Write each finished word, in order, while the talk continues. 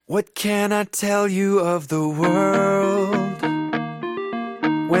What can I tell you of the world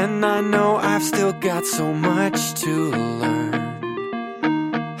when I know I've still got so much to learn?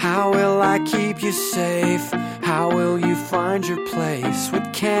 How will I keep you safe? How will you find your place?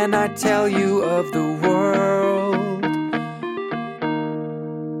 What can I tell you of the world?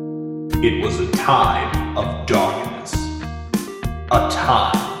 It was a time of darkness, a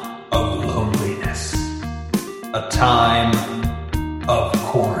time of loneliness, a time of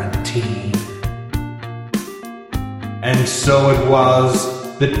quarantine. And so it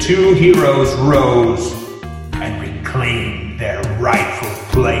was the two heroes rose and reclaimed their rightful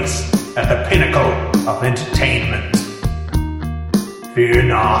place at the pinnacle of entertainment. Fear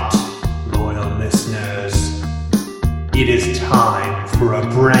not, loyal listeners. It is time for a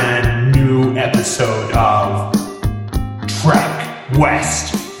brand new episode of Trek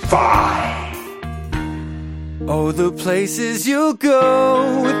West 5. Oh, the places you'll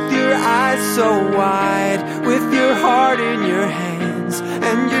go with your eyes so wide, with your heart in your hands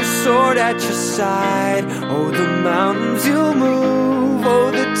and your sword at your side. Oh, the mountains you'll move,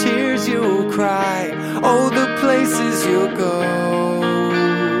 oh, the tears you'll cry, oh, the places you'll go.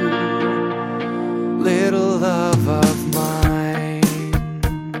 Little love of mine.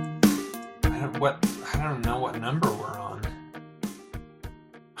 I don't know what number we're on.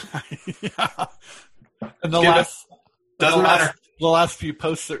 Yeah. And Doesn't matter. The last few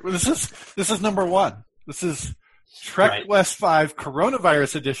posts. This is number one. This is Trek Right. West 5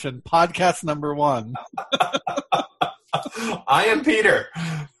 Coronavirus Edition, podcast number 1. I am Peter.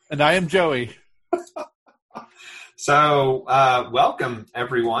 And I am Joey. So, welcome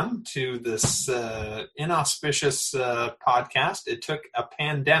everyone to this inauspicious podcast. It took a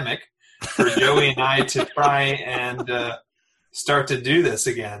pandemic for Joey and I to try and start to do this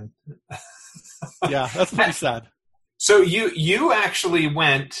again. Yeah, that's pretty sad. So you actually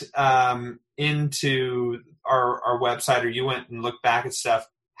went into our website, or you went and looked back at stuff.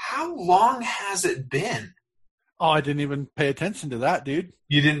 How long has it been? Oh, I didn't even pay attention to that, dude.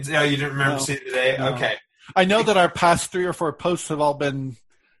 You didn't remember seeing it today? No. Okay. I know that our past 3 or 4 posts have all been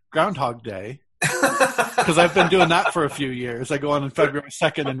Groundhog Day, because I've been doing that for a few years. I go on February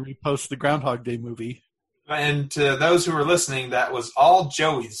 2nd and repost the Groundhog Day movie. And to those who were listening, that was all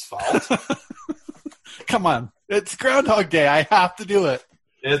Joey's fault. Come on. It's Groundhog Day. I have to do it.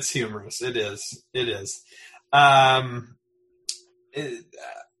 It's humorous. It is.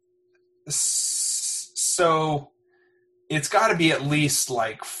 So it's got to be at least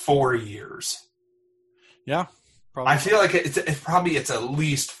like 4 years. Yeah, probably. I feel like it's at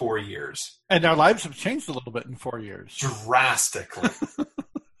least 4 years. And our lives have changed a little bit in 4 years. Drastically.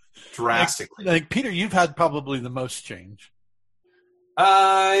 Drastically. Like, Peter, you've had probably the most change.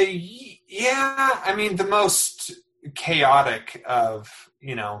 Yeah. I mean, the most chaotic of,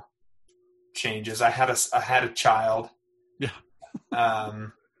 changes. I had a child. Yeah.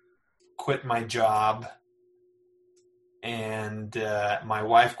 Quit my job, and my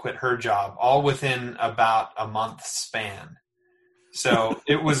wife quit her job, all within about a month span. So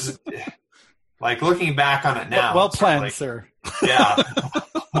it was like, looking back on it now. Well planned, like, sir. Yeah.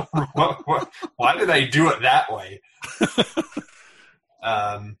 Why did I do it that way?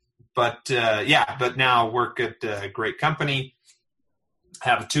 But now work at a great company.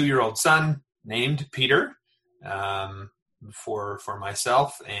 Have a 2-year-old son named Peter, for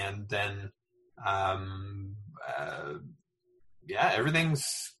myself, and then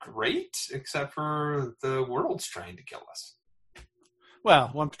everything's great except for the world's trying to kill us. Well,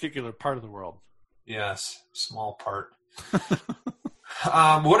 one particular part of the world. Yes, small part.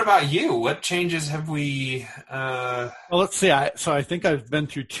 What about you? What changes have we? Well, let's see. So I think I've been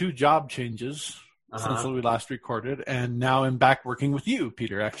through 2 job changes since we last recorded, and now I'm back working with you,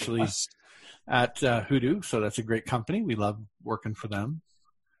 Peter, actually, at Hoodoo. So that's a great company. We love working for them.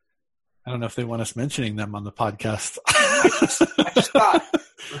 I don't know if they want us mentioning them on the podcast. I just thought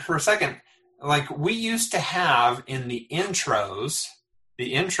for a second, like, we used to have in the intro to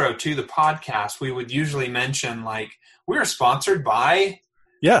the podcast, we would usually mention, like, we're sponsored by.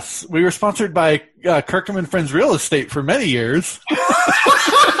 Yes, we were sponsored by Kirkham and Friends Real Estate for many years.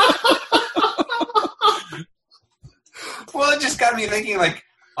 Well, it just got me thinking, like,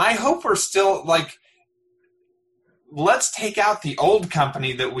 I hope we're still, like, let's take out the old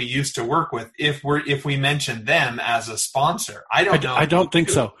company that we used to work with if we mention them as a sponsor. I don't know. I don't think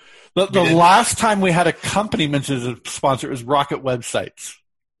so. The last time we had a company mentioned as a sponsor was Rocket Websites.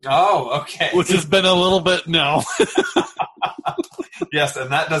 Oh, okay. Which has been a little bit, no. Yes,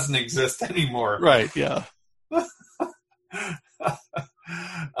 and that doesn't exist anymore. Right, yeah.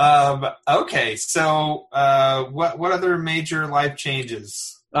 Okay, so what other major life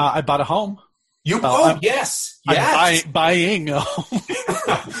changes? I bought a home. Yes. I'm buying a home.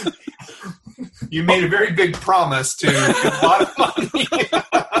 You made a very big promise to get a lot of money.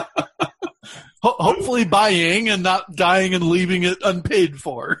 Hopefully buying and not dying and leaving it unpaid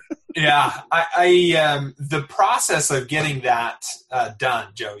for. Yeah. I the process of getting that done,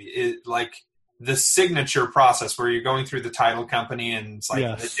 Joey, is like the signature process where you're going through the title company and it's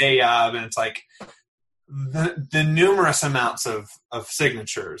like the day of, and it's like the numerous amounts of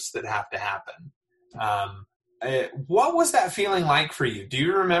signatures that have to happen. What was that feeling like for you? Do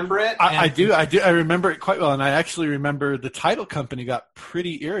you remember it? I do. I remember it quite well. And I actually remember the title company got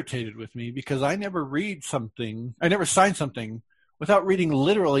pretty irritated with me because I never signed something without reading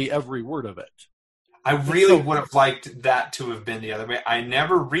literally every word of it. I really would have liked that to have been the other way. I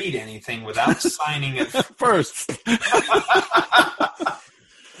never read anything without signing it first.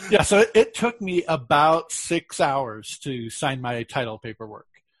 Yeah, so it took me about 6 hours to sign my title paperwork.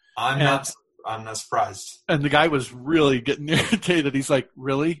 I'm not surprised. And the guy was really getting irritated. He's like,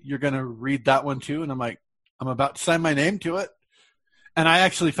 really? You're going to read that one too? And I'm like, I'm about to sign my name to it. And I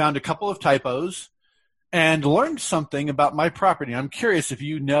actually found a couple of typos and learned something about my property. I'm curious if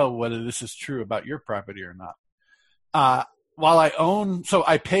you know whether this is true about your property or not. So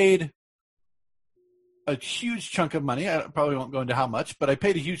I paid a huge chunk of money. I probably won't go into how much, but I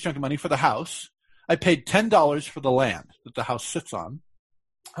paid a huge chunk of money for the house. I paid $10 for the land that the house sits on.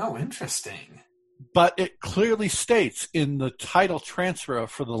 Oh, interesting. But it clearly states in the title transfer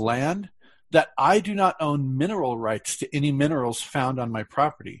for the land that I do not own mineral rights to any minerals found on my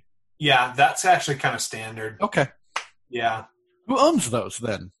property. Yeah, that's actually kind of standard. Okay. Yeah. Who owns those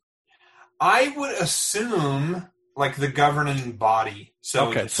then? I would assume like the governing body.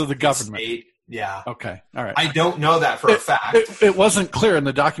 So the government. State, yeah. Okay. All right. I don't know that for a fact. It wasn't clear in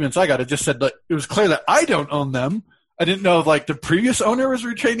the documents I got. It just said that it was clear that I don't own them. I didn't know if like the previous owner was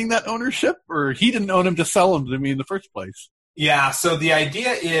retaining that ownership or he didn't own them to sell them to me in the first place. Yeah. So the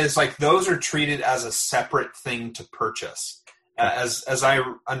idea is like those are treated as a separate thing to purchase. As I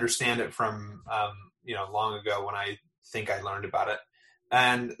understand it from long ago when I think I learned about it.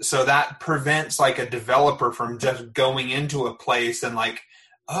 And so that prevents like a developer from just going into a place and like,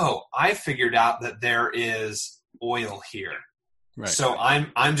 oh, I figured out that there is oil here. Right. So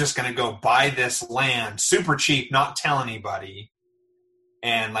I'm just going to go buy this land super cheap, not tell anybody,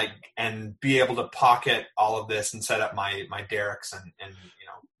 and be able to pocket all of this and set up my derricks and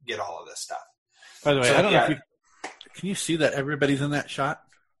get all of this stuff. By the way, I don't know if can you see that everybody's in that shot?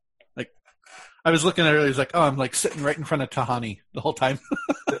 Like, I was looking at it earlier. It's like, oh, I'm like sitting right in front of Tahani the whole time.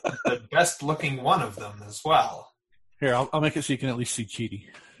 the best looking one of them as well. Here, I'll make it so you can at least see Chidi.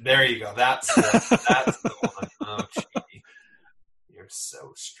 There you go. That's the one. Oh, Chidi. You're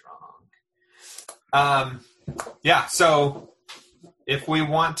so strong. Yeah. So if we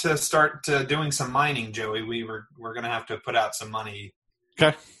want to start doing some mining, Joey, we're going to have to put out some money.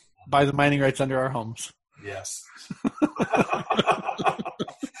 Okay. Buy the mining rights under our homes. Yes.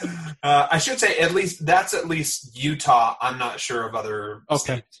 I should say at least Utah. I'm not sure of other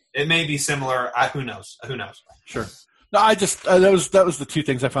states. It may be similar. Who knows? Sure. No, I just that was the two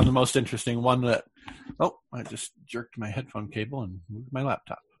things I found the most interesting. One that I just jerked my headphone cable and moved my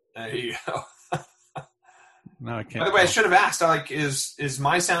laptop. There you go. No, I can't. By the way, I should have asked. Like, is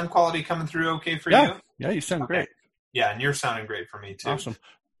my sound quality coming through okay for you? Yeah, you sound great. Yeah, and you're sounding great for me too. Awesome.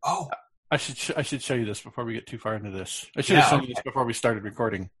 Oh. I should show you this before we get too far into this. I should have shown you this before we started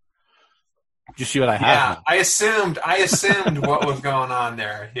recording. Did you see what I have? Yeah, I assumed what was going on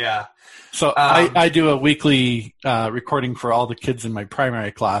there. Yeah. So I do a weekly recording for all the kids in my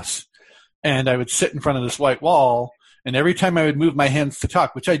primary class, and I would sit in front of this white wall, and every time I would move my hands to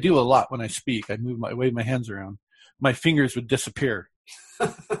talk, which I do a lot when I speak, I wave my hands around, my fingers would disappear.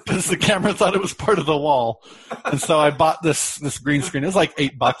 Because the camera thought it was part of the wall. And so I bought this green screen. It was like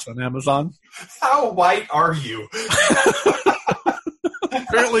 $8 on Amazon. How white are you?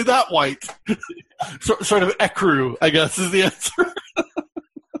 Apparently that white. Sort of ecru, I guess, is the answer.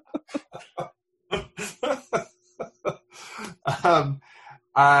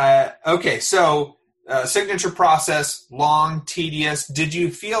 Okay, so signature process, long, tedious. Did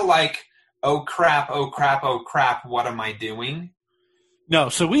you feel like, oh crap, what am I doing? No,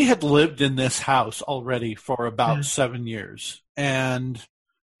 so we had lived in this house already for about 7 years. And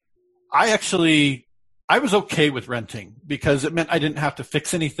I was okay with renting because it meant I didn't have to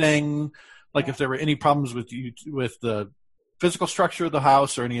fix anything. Like if there were any problems with the physical structure of the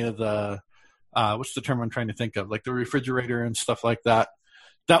house or any of the, what's the term I'm trying to think of? Like the refrigerator and stuff like that.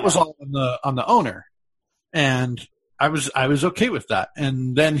 That was all on the owner. And I was okay with that.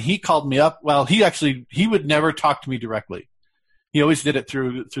 And then he called me up. Well, he would never talk to me directly. He always did it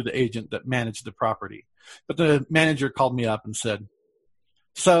through the agent that managed the property. But the manager called me up and said,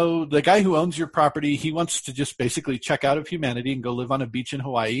 so the guy who owns your property, he wants to just basically check out of humanity and go live on a beach in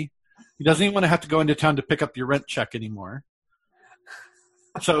Hawaii. He doesn't even want to have to go into town to pick up your rent check anymore.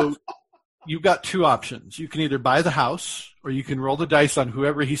 So you've got two options. You can either buy the house or you can roll the dice on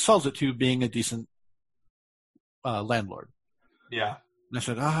whoever he sells it to being a decent landlord. Yeah. And I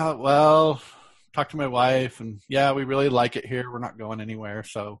said, well, talk to my wife, and yeah, we really like it here. We're not going anywhere,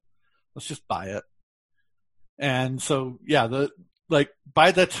 so let's just buy it. And so, yeah,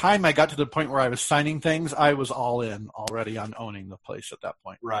 by the time I got to the point where I was signing things, I was all in already on owning the place at that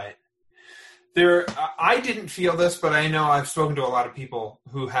point. Right. I didn't feel this, but I know I've spoken to a lot of people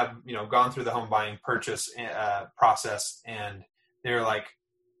who have, gone through the home buying purchase process, and they're like,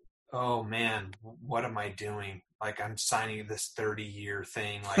 oh man, what am I doing? Like, I'm signing this 30-year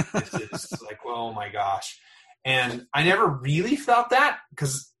thing. Like, this is like, oh my gosh. And I never really felt that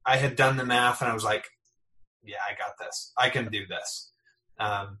because I had done the math and I was like, yeah, I got this. I can do this.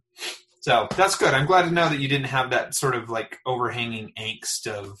 So that's good. I'm glad to know that you didn't have that sort of like overhanging angst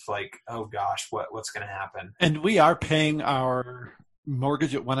of like, oh gosh, what's going to happen? And we are paying our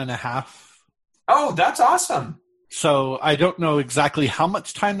mortgage at 1.5. Oh, that's awesome. So I don't know exactly how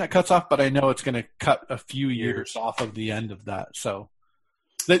much time that cuts off, but I know it's going to cut a few years off of the end of that. So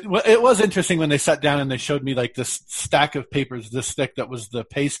it was interesting when they sat down and they showed me like this stack of papers this thick that was the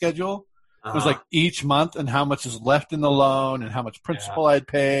pay schedule. It was like each month and how much is left in the loan and how much principal I'd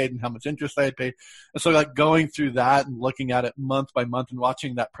paid and how much interest I had paid. And so like going through that and looking at it month by month and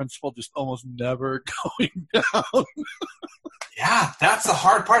watching that principal just almost never going down. Yeah, that's the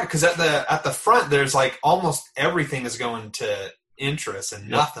hard part because at the front there's like almost everything is going to interest and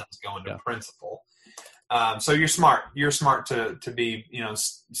nothing's going to principal. So you're smart. You're smart to be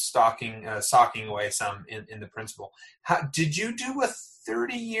socking away some in the principal. Did you do a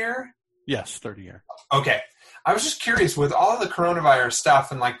 30-year? Yes, 30-year. Okay. I was just curious, with all of the coronavirus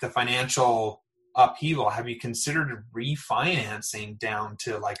stuff and like the financial upheaval, have you considered refinancing down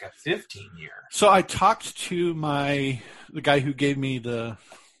to like a 15-year? So I talked to the guy who gave me the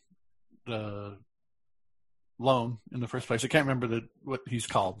loan in the first place. I can't remember what he's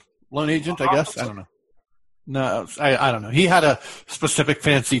called. Loan agent, I guess? I don't know. No, I don't know. He had a specific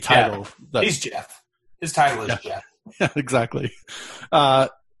fancy title. Yeah. He's Jeff. His title is Jeff. Yeah, exactly.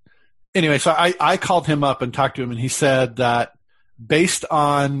 Anyway, so I called him up and talked to him, and he said that based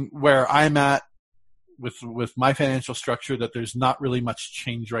on where I'm at with my financial structure, that there's not really much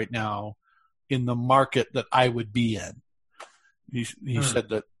change right now in the market that I would be in. He said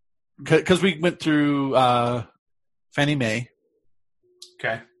that because we went through Fannie Mae.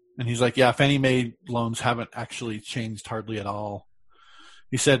 Okay. And he's like, yeah, Fannie Mae loans haven't actually changed hardly at all.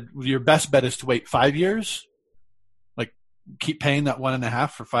 He said, your best bet is to wait 5 years. Keep paying that 1.5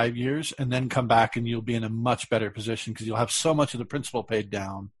 for 5 years and then come back and you'll be in a much better position because you'll have so much of the principal paid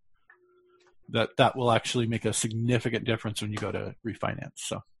down that will actually make a significant difference when you go to refinance.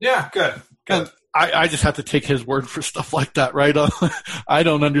 So yeah, good. I just have to take his word for stuff like that, right? I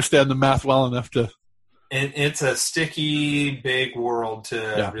don't understand the math well enough to. And it's a sticky, big world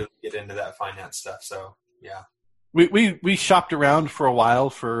to really get into that finance stuff. So yeah. We shopped around for a while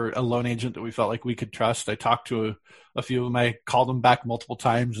for a loan agent that we felt like we could trust. I talked to a few of them. I called them back multiple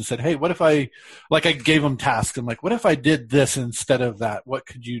times and said, hey, what if I gave them tasks. I'm like, what if I did this instead of that? What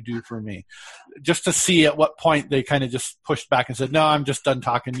could you do for me? Just to see at what point they kind of just pushed back and said, no, I'm just done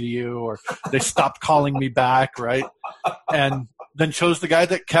talking to you. Or they stopped calling me back, right? And then chose the guy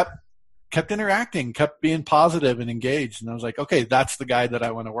that kept interacting, kept being positive and engaged. And I was like, okay, that's the guy that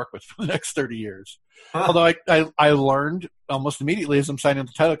I want to work with for the next 30 years. Huh. Although I learned almost immediately as I'm signing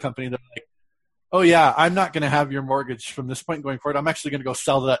the title company that like, oh yeah, I'm not going to have your mortgage from this point going forward. I'm actually going to go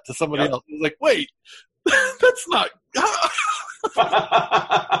sell that to somebody else. I was like, wait, that's not.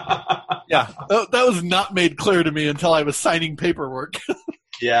 Yeah, that was not made clear to me until I was signing paperwork.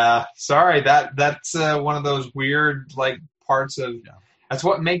 Yeah, sorry. That's one of those weird like parts of. Yeah. That's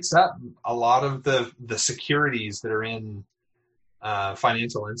what makes up a lot of the securities that are in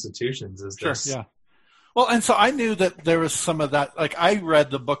financial institutions. Is this? Sure, yeah. Well, and so I knew that there was some of that. Like I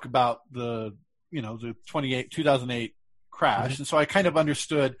read the book about the 2008 crash, and so I kind of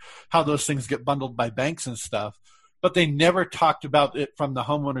understood how those things get bundled by banks and stuff. But they never talked about it from the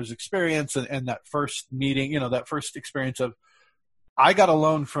homeowner's experience and that first meeting. That first experience of I got a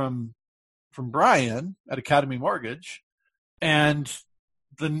loan from Brian at Academy Mortgage, and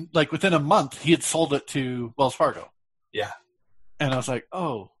then like within a month he had sold it to Wells Fargo. Yeah. And I was like,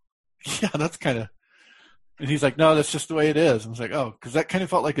 oh, yeah, that's kind of And he's like, no, that's just the way it is. And I was like, oh, because that kind of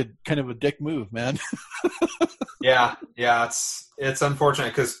felt like a kind of a dick move, man. Yeah, it's unfortunate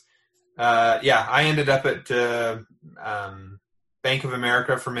because, I ended up at Bank of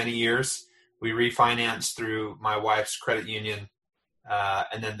America for many years. We refinanced through my wife's credit union,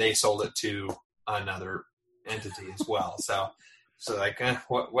 and then they sold it to another entity as well. So like,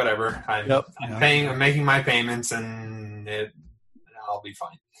 whatever. I'm making my payments, and I'll be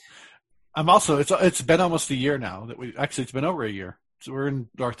fine. I'm also, it's been almost a year now it's been over a year. So we're in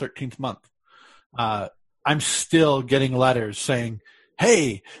our 13th month. I'm still getting letters saying,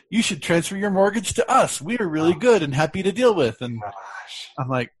 hey, you should transfer your mortgage to us. We are really good and happy to deal with. And I'm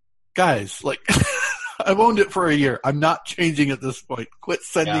like, guys, like, I've owned it for a year. I'm not changing at this point. Quit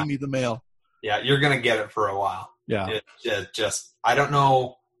sending me the mail. Yeah, you're going to get it for a while. Yeah. It just, I don't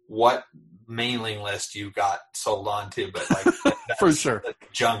know what mailing list you got sold on to, but like for sure, the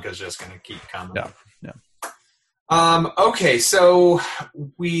junk is just going to keep coming. Yeah. Okay, so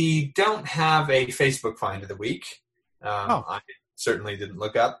we don't have a Facebook find of the week. I certainly didn't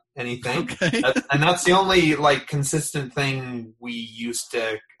look up anything. Okay. And that's the only like consistent thing we used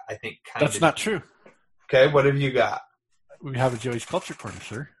to, I think, That's not true. Okay, what have you got? We have a Joey's Culture Corner,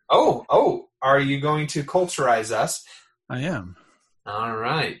 sir. Oh, are you going to culturize us? I am. All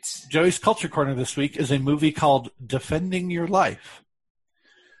right. Joey's Culture Corner this week is a movie called Defending Your Life,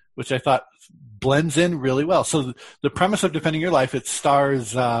 which I thought blends in really well. So the premise of Defending Your Life, it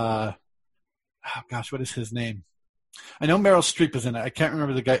stars, what is his name? I know Meryl Streep is in it. I can't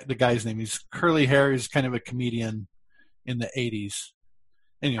remember the guy's name. He's curly hair. He's kind of a comedian in the 80s.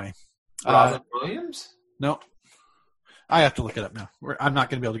 Anyway. Robin Williams? No. I have to look it up now. I'm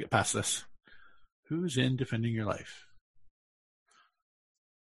not going to be able to get past this. Who's in Defending Your Life?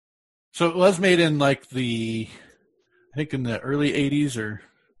 So it was made in like I think in the early 80s, or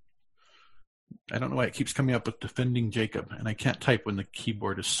I don't know why it keeps coming up with Defending Jacob, and I can't type when the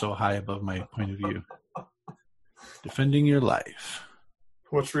keyboard is so high above my point of view. Defending Your Life.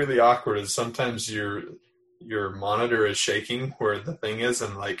 What's really awkward is sometimes your monitor is shaking where the thing is,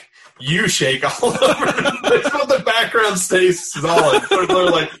 and like you shake all over. But the background stays solid. They're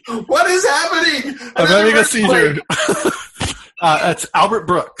like, "What is happening?" And I'm having a seizure. It's Albert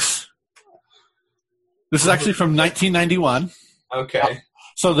Brooks. This is actually from 1991. Okay.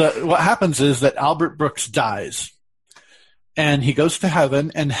 So what happens is that Albert Brooks dies, and he goes to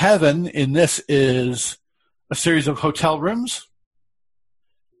heaven. And heaven in this is a series of hotel rooms,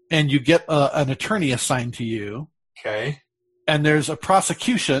 and you get an attorney assigned to you. Okay. And there's a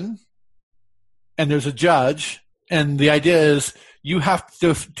prosecution, and there's a judge, and the idea is you have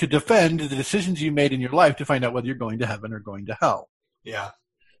to defend the decisions you made in your life to find out whether you're going to heaven or going to hell. Yeah.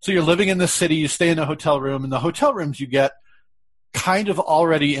 So you're living in this city, you stay in a hotel room, and the hotel rooms you get kind of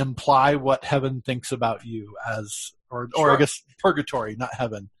already imply what heaven thinks about you as, or I guess purgatory, not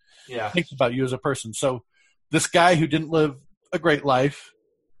heaven, thinks about you as a person. So this guy who didn't live a great life,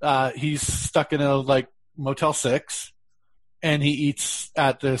 he's stuck in a like Motel 6, and he eats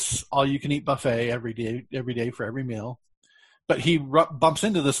at this all-you-can-eat buffet every day for every meal. But he bumps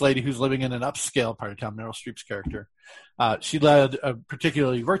into this lady who's living in an upscale part of town, Meryl Streep's character. She led a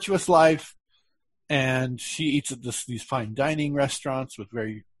particularly virtuous life, and she eats at these fine dining restaurants with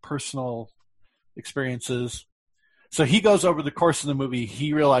very personal experiences. So he goes over the course of the movie,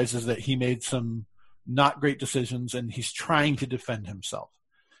 he realizes that he made some not great decisions, and he's trying to defend himself.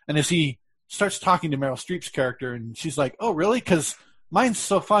 And as he starts talking to Meryl Streep's character, and she's like, oh, really? Because mine's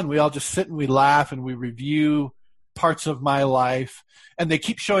so fun. We all just sit and we laugh and we review parts of my life. And they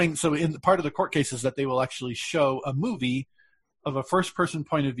keep showing, so in part of the court case is that they will actually show a movie of a first-person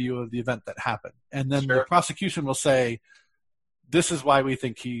point of view of the event that happened. And then the prosecution will say, this is why we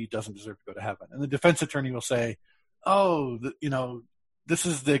think he doesn't deserve to go to heaven. And the defense attorney will say, oh, this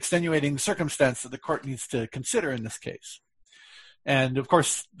is the extenuating circumstance that the court needs to consider in this case. And, of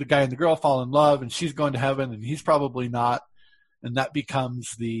course, the guy and the girl fall in love, and she's going to heaven, and he's probably not. And that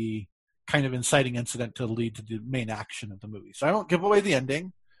becomes the kind of inciting incident to lead to the main action of the movie. So I won't give away the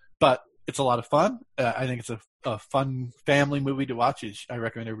ending, but it's a lot of fun. I think it's a fun family movie to watch. I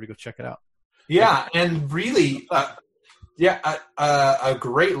recommend everybody go check it out. Yeah, and really, a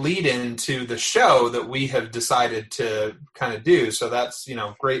great lead-in to the show that we have decided to kind of do. So that's,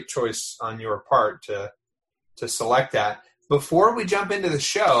 great choice on your part to select that. Before we jump into the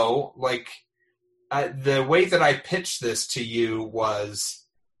show, the way that I pitched this to you was,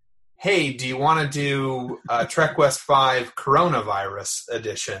 hey, do you want to do Trek West 5 Coronavirus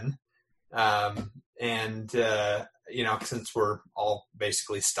Edition? Since we're all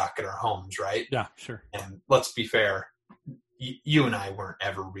basically stuck at our homes, right? Yeah, sure. And let's be fair, you and I weren't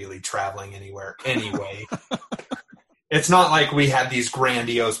ever really traveling anywhere anyway. It's not like we had these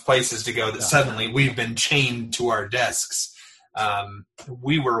grandiose places to go that suddenly we've been chained to our desks.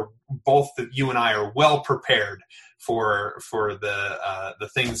 We were both, you and I are well prepared for the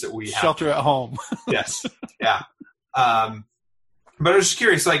things that we have. Shelter at home. Yes. Yeah. But I was just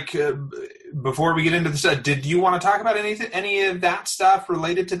curious, like, before we get into the stuff, did you want to talk about any of that stuff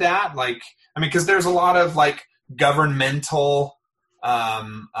related to that? Like, I mean, because there's a lot of like governmental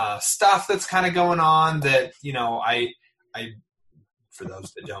stuff that's kind of going on that, you know, I for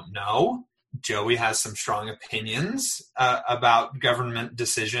those that don't know, Joey has some strong opinions about government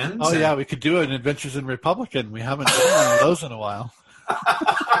decisions. Oh yeah, we could do an Adventures in Republican. We haven't done one of those in a while.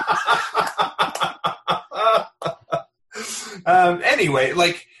 Anyway,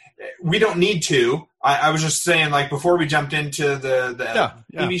 like, we don't need to. I was just saying, like, before we jumped into the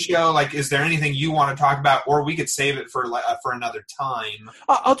TV show, like, is there anything you want to talk about, or we could save it for another time?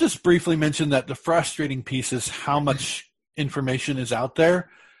 I'll just briefly mention that the frustrating piece is how much information is out there,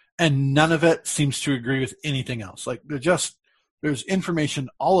 and none of it seems to agree with anything else. Like, there's information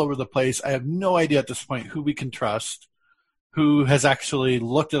all over the place. I have no idea at this point who we can trust, who has actually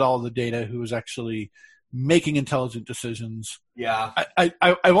looked at all the data, who is actually making intelligent decisions. Yeah.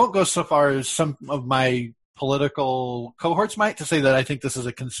 I won't go so far as some of my political cohorts might to say that I think this is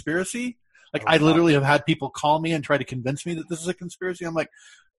a conspiracy. Like, I literally have had people call me and try to convince me that this is a conspiracy. I'm like,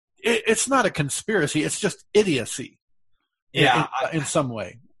 it's not a conspiracy. It's just idiocy. Yeah. In some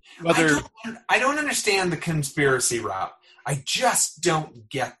way. I don't understand the conspiracy route. I just don't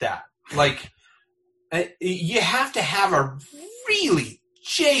get that. Like, you have to have a really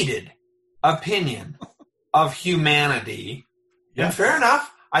jaded opinion of humanity. Yeah. And fair enough.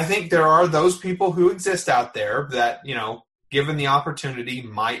 I think there are those people who exist out there that, you know, given the opportunity,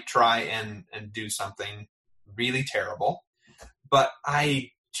 might try and do something really terrible. But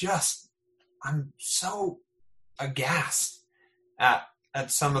I'm so aghast at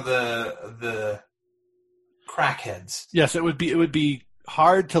some of the crackheads. Yes, it would be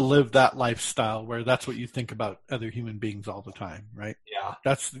hard to live that lifestyle where that's what you think about other human beings all the time, right? Yeah.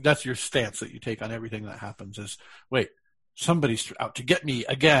 That's your stance that you take on everything that happens is, wait, somebody's out to get me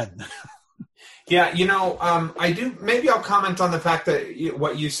again. Yeah, you know, maybe I'll comment on the fact that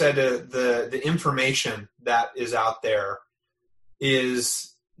what you said, the information that is out there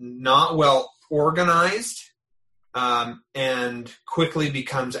is not well organized, and quickly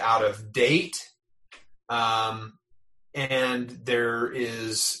becomes out of date. And there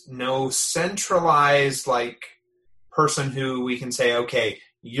is no centralized, like, person who we can say, okay,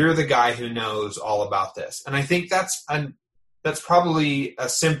 you're the guy who knows all about this. And I think that's probably a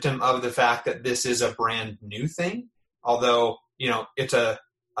symptom of the fact that this is a brand new thing. Although, you know, it's an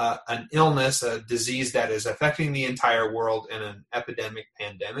illness, a disease that is affecting the entire world in an epidemic,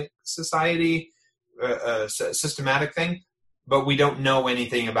 pandemic society, a systematic thing. But we don't know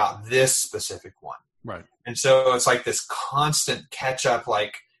anything about this specific one. Right. And so it's like this constant catch up,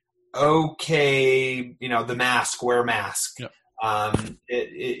 like, okay, you know, the mask, wear a mask. Yep. Don't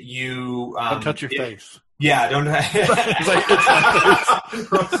touch your face. Yeah, don't.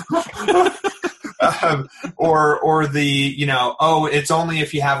 Or the, you know, oh, it's only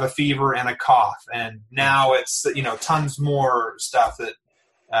if you have a fever and a cough, and now it's, you know, tons more stuff that,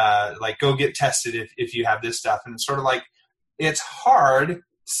 like, go get tested if you have this stuff, and it's sort of like, it's hard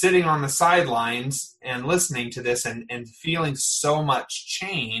sitting on the sidelines and listening to this and feeling so much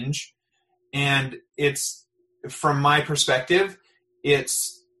change. And it's, from my perspective,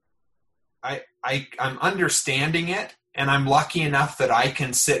 it's, I'm understanding it, and I'm lucky enough that I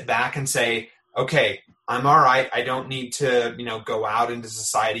can sit back and say, okay, I'm all right. I don't need to, you know, go out into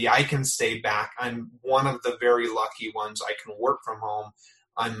society. I can stay back. I'm one of the very lucky ones. I can work from home.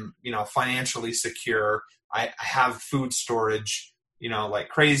 I'm, you know, financially secure. I have food storage, you know, like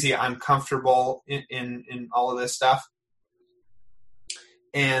crazy. I'm comfortable in all of this stuff.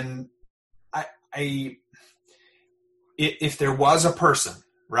 And if there was a person,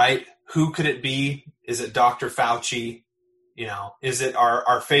 right, who could it be? Is it Dr. Fauci? You know, is it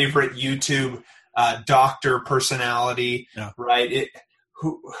our favorite YouTube doctor personality? Yeah. Right?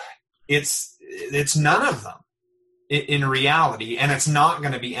 It's none of them in reality, and it's not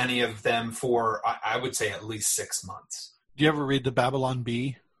going to be any of them for, I would say, at least 6 months. Do you ever read the Babylon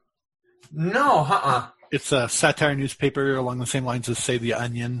Bee? No, It's a satire newspaper along the same lines as, say, The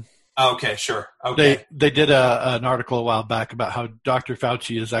Onion. Okay, sure. Okay. They did an article a while back about how Dr.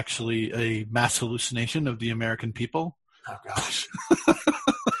 Fauci is actually a mass hallucination of the American people. Oh, gosh.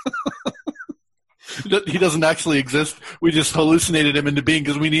 He doesn't actually exist. We just hallucinated him into being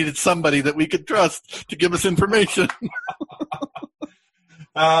because we needed somebody that we could trust to give us information.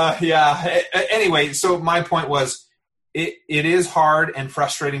 Yeah. Anyway, so my point was, it is hard and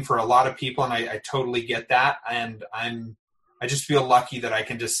frustrating for a lot of people, and I totally get that. And I just feel lucky that I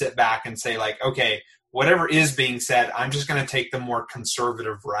can just sit back and say, like, okay, whatever is being said, I'm just going to take the more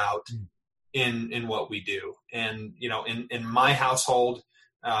conservative route in what we do. And, you know, in my household,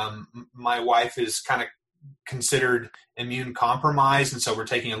 my wife is kind of considered immune compromised, and so we're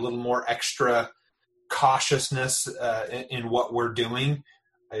taking a little more extra cautiousness in what we're doing.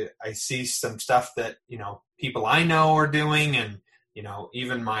 I see some stuff that, you know, people I know are doing, and, you know,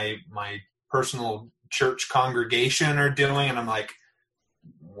 even my personal church congregation are doing, and I'm like,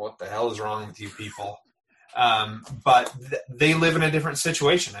 what the hell is wrong with you people? But they live in a different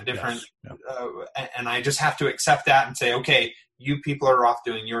situation, a different, yes. And I just have to accept that and say, okay, you people are off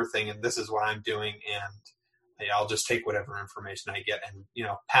doing your thing, and this is what I'm doing, and I'll just take whatever information I get and, you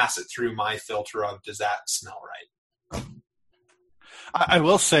know, pass it through my filter of, does that smell right? I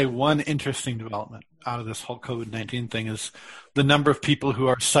will say one interesting development out of this whole COVID-19 thing is the number of people who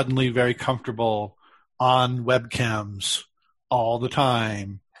are suddenly very comfortable on webcams all the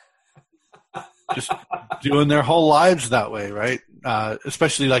time, just doing their whole lives that way, right?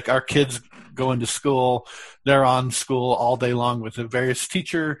 Especially like our kids going to school, they're on school all day long with a various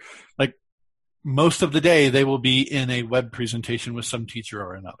teacher. Like most of the day, they will be in a web presentation with some teacher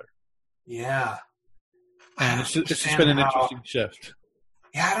or another. Yeah. And it's just been an interesting shift.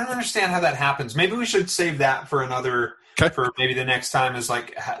 Yeah, I don't understand how that happens. Maybe we should save that for another, for maybe the next time, is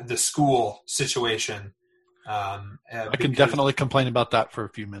like the school situation. I can definitely complain about that for a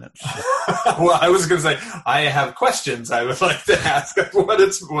few minutes. Well, I was going to say, I have questions I would like to ask what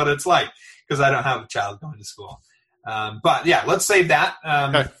it's like, because I don't have a child going to school. But yeah, let's save that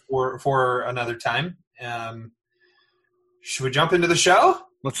for another time. Should we jump into the show?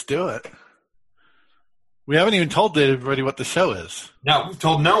 Let's do it. We haven't even told everybody what the show is. No, we've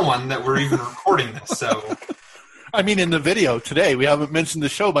told no one that we're even recording this. So, I mean, in the video today, we haven't mentioned the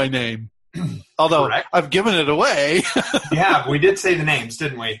show by name. Although correct. I've given it away. Yeah, we did say the names,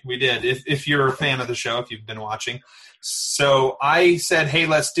 didn't we? We did. If you're a fan of the show, if you've been watching. So I said, hey,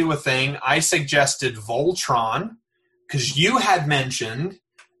 let's do a thing. I suggested Voltron because you had mentioned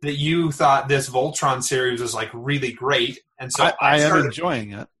that you thought this Voltron series was like really great. And so I am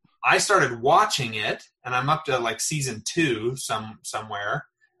enjoying it. I started watching it, and I'm up to like season 2 somewhere,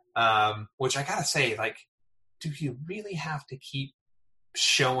 which I gotta say, like, do you really have to keep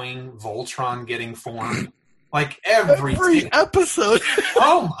showing Voltron getting formed? Like every episode.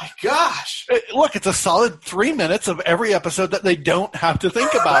 Oh my gosh. Look, it's a solid 3 minutes of every episode that they don't have to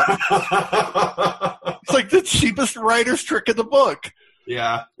think about. It's like the cheapest writer's trick in the book.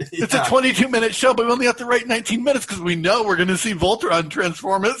 Yeah. It's a 22-minute show, but we only have to write 19 minutes because we know we're going to see Voltron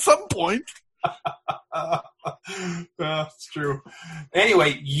transform at some point. That's true.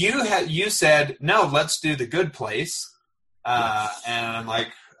 Anyway, you said, no, let's do The Good Place. Yes. And I'm like,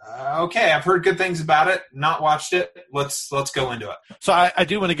 okay, I've heard good things about it, not watched it. Let's go into it. So I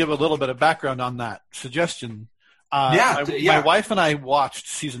do want to give a little bit of background on that suggestion. My wife and I watched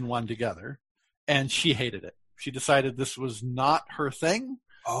season 1 together, and she hated it. She decided this was not her thing.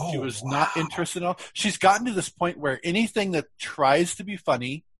 She was not interested in all. She's gotten to this point where anything that tries to be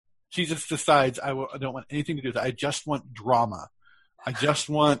funny, she just decides, I don't want anything to do with it. I just want drama. I just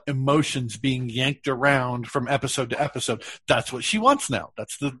want emotions being yanked around from episode to episode. That's what she wants now.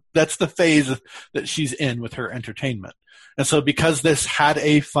 That's the phase that she's in with her entertainment. And so because this had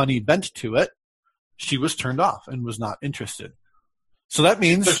a funny bent to it, she was turned off and was not interested. So that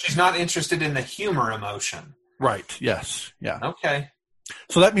means... So she's not interested in the humor emotion. Right. Yes. Yeah. Okay.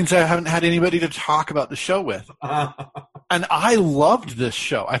 So that means I haven't had anybody to talk about the show with. And I loved this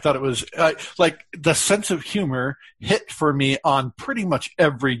show. I thought it was like the sense of humor hit for me on pretty much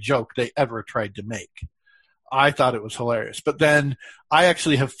every joke they ever tried to make. I thought it was hilarious. But then I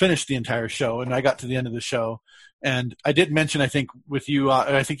actually have finished the entire show, and I got to the end of the show. And I did mention, I think, with you,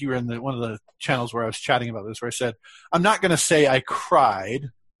 I think you were in one of the channels where I was chatting about this, where I said, I'm not going to say I cried.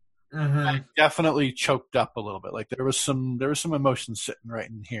 Mm-hmm. I definitely choked up a little bit. Like there was some emotions sitting right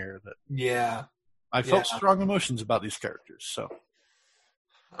in here that I felt strong emotions about these characters. So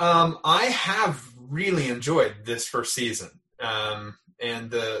I have really enjoyed this first season.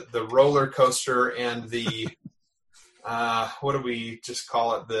 And the roller coaster and the what do we just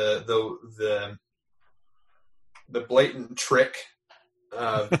call it, the blatant trick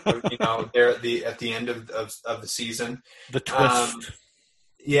there at the end of the season, the twist.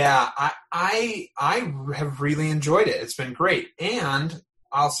 I have really enjoyed it. It's been great. And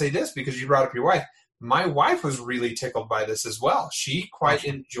I'll say this because you brought up your wife. My wife was really tickled by this as well. She quite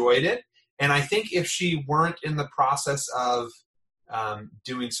enjoyed it. And I think if she weren't in the process of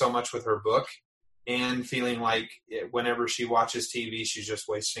doing so much with her book and feeling like whenever she watches TV, she's just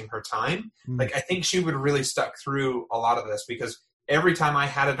wasting her time. Like, I think she would have really stuck through a lot of this, because every time I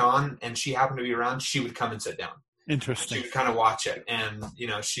had it on and she happened to be around, she would come and sit down. Interesting. She would kind of watch it. And,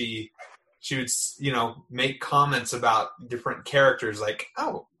 she would, make comments about different characters, like,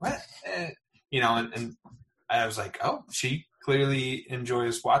 oh, what? And I was like, oh, she clearly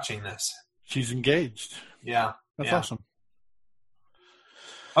enjoys watching this. She's engaged. Yeah. That's awesome.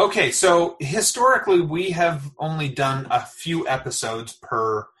 Okay, so historically, we have only done a few episodes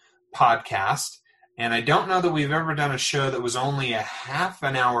per podcast, and I don't know that we've ever done a show that was only a half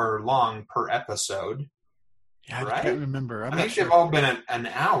an hour long per episode. Yeah, right? I can't remember. I think they've all been an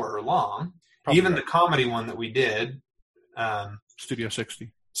hour long. Probably. Even the comedy one that we did. Studio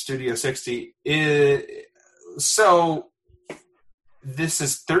 60. Studio 60. So this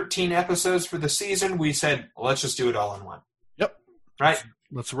is 13 episodes for the season. We said, let's just do it all in one. Yep. Right?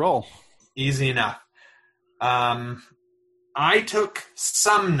 Let's roll. Easy enough. I took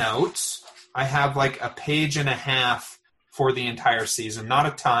some notes. I have like a page and a half for the entire season. Not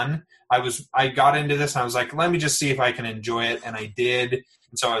a ton. I got into this and I was like, let me just see if I can enjoy it. And I did.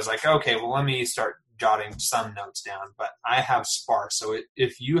 And so I was like, okay, well, let me start jotting some notes down. But I have sparse. So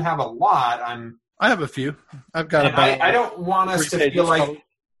if you have a lot, I have a few. I've got about. I don't want us to feel like probably.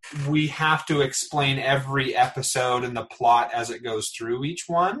 We have to explain every episode and the plot as it goes through each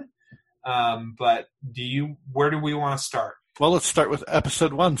one. But where do we want to start? Well, let's start with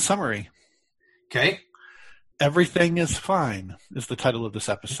episode 1 summary. Okay. Everything is Fine is the title of this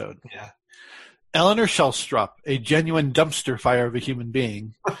episode. Yeah. Eleanor Shellstrop, a genuine dumpster fire of a human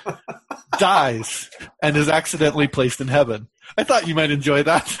being, dies and is accidentally placed in heaven. I thought you might enjoy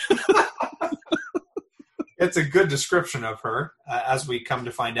that. It's a good description of her, as we come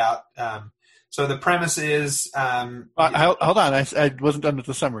to find out. So the premise is... hold on. I wasn't done with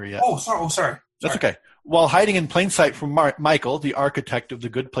the summary yet. Oh, sorry. That's okay. While hiding in plain sight from Michael, the architect of the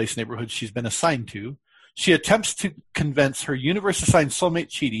Good Place neighborhood she's been assigned to, she attempts to convince her universe-assigned soulmate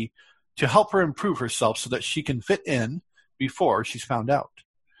Chidi to help her improve herself so that she can fit in before she's found out.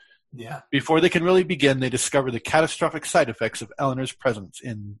 Yeah. Before they can really begin, they discover the catastrophic side effects of Eleanor's presence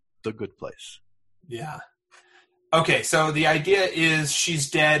in the Good Place. Yeah. Okay, so the idea is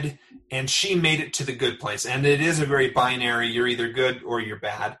she's dead, and she made it to the good place. And it is a very binary, you're either good or you're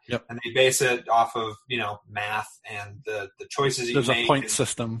bad. Yep. And they base it off of, math and the choices you make. There's a point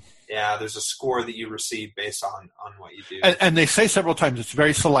system. Yeah, there's a score that you receive based on what you do. And they say several times it's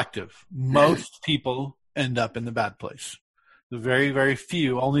very selective. Most people end up in the bad place. The very, very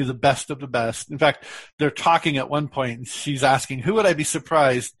few, only the best of the best. In fact, they're talking at one point, and she's asking, who would I be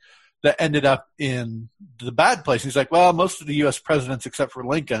surprised that ended up in the bad place? He's like, well, most of the U.S. presidents except for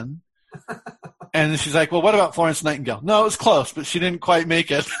Lincoln. And she's like, well, what about Florence Nightingale? No, it was close, but she didn't quite make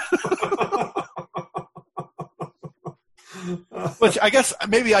it. Which I guess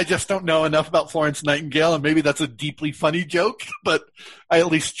maybe I just don't know enough about Florence Nightingale, and maybe that's a deeply funny joke, but I at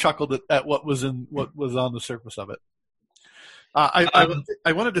least chuckled at what was on the surface of it.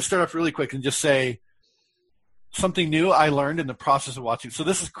 I wanted to start off really quick and just say, something new I learned in the process of watching. So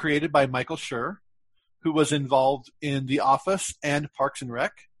this is created by Michael Schur, who was involved in The Office and Parks and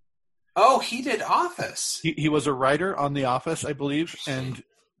Rec. Oh, he did Office. He was a writer on The Office, I believe, and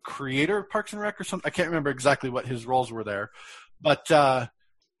creator of Parks and Rec or something. I can't remember exactly what his roles were there. But so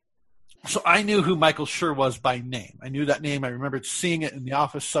I knew who Michael Schur was by name. I knew that name. I remembered seeing it in The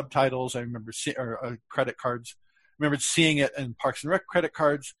Office subtitles. I remember credit cards. I remembered seeing it in Parks and Rec credit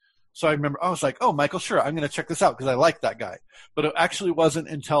cards. So I remember, I was like, oh, Michael Schur, I'm going to check this out because I like that guy. But it actually wasn't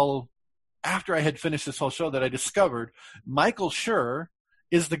until after I had finished this whole show that I discovered Michael Schur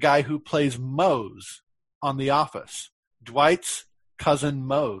is the guy who plays Mose on The Office. Dwight's cousin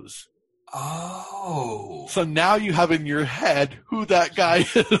Mose. Oh. So now you have in your head who that guy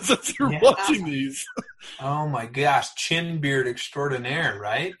is as you're watching these. Oh my gosh, chin beard extraordinaire,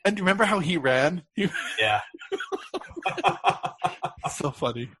 right? And do you remember how he ran? Yeah. So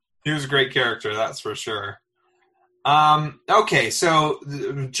funny. He was a great character, that's for sure. Okay, so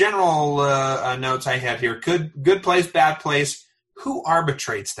the general notes I had here. Good place, bad place. Who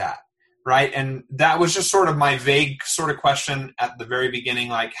arbitrates that, right? And that was just sort of my vague sort of question at the very beginning,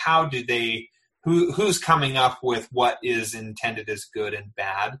 like how did who's coming up with what is intended as good and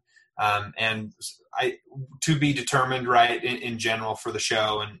bad? And to be determined, right, in general for the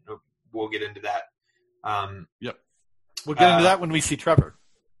show, and we'll get into that. Yep. We'll get into that when we see Trevor.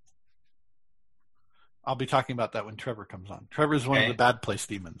 I'll be talking about that when Trevor comes on. Trevor is one of the bad place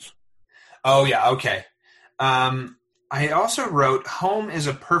demons. Oh, yeah, okay. I also wrote, home is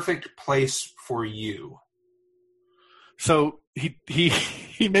a perfect place for you. So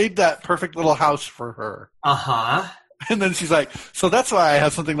he made that perfect little house for her. Uh-huh. And then she's like, so that's why I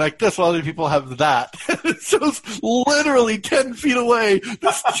have something like this while other people have that. It shows literally 10 feet away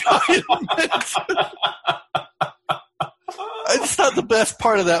this giant mansion. I just thought the best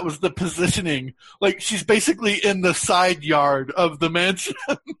part of that was the positioning. Like, she's basically in the side yard of the mansion.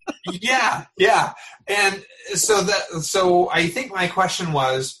 Yeah. And so I think my question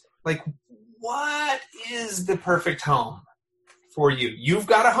was, like, what is the perfect home for you? You've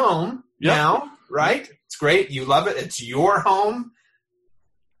got a home now, right? It's great. You love it. It's your home.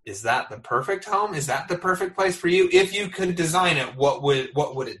 Is that the perfect home? Is that the perfect place for you? If you could design it, what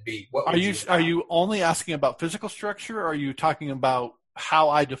would it be? Are you only asking about physical structure, or are you talking about how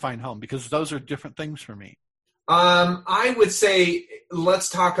I define home? Because those are different things for me. I would say let's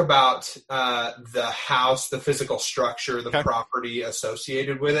talk about the house, the physical structure, the property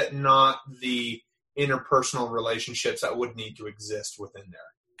associated with it, not the interpersonal relationships that would need to exist within there.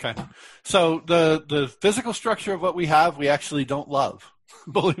 Okay. So the physical structure of what we have, we actually don't love,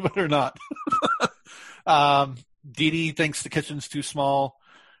 believe it or not. Dee Dee thinks the kitchen's too small.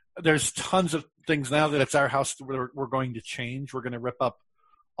 There's tons of things now that it's our house we're going to change. We're going to rip up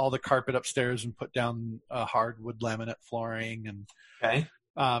all the carpet upstairs and put down hardwood laminate flooring. And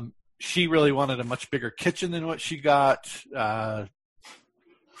she really wanted a much bigger kitchen than what she got.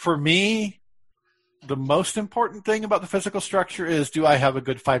 For me, the most important thing about the physical structure is, do I have a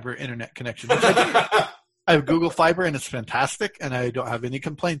good fiber internet connection? Which I do. I have Google Fiber, and it's fantastic, and I don't have any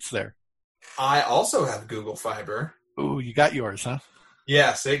complaints there. I also have Google Fiber. Ooh, you got yours, huh?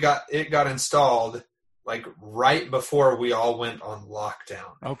 Yes, it got installed like right before we all went on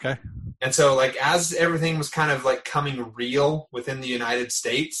lockdown. Okay. And so, like, as everything was kind of like coming real within the United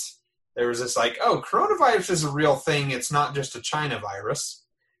States, there was this like, oh, coronavirus is a real thing. It's not just a China virus.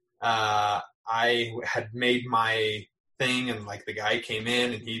 I had made my thing, and like the guy came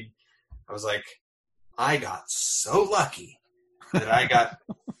in, and I was like, I got so lucky that I got,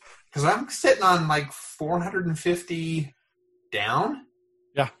 because I'm sitting on like 450 down.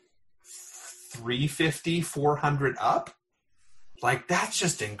 Yeah. 350, 400 up. Like, that's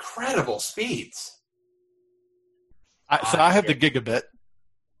just incredible speeds. So I have the gigabit,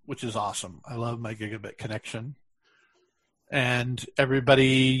 which is awesome. I love my gigabit connection. And everybody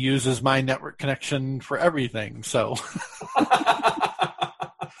uses my network connection for everything. So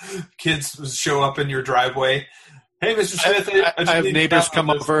kids show up in your driveway. Hey, Mr. Smith. I have neighbors come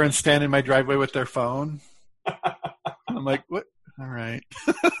over and stand in my driveway with their phone. I'm like, what? All right.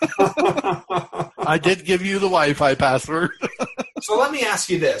 I did give you the Wi-Fi password. So let me ask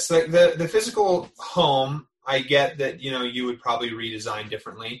you this. Like the physical home, I get that, you would probably redesign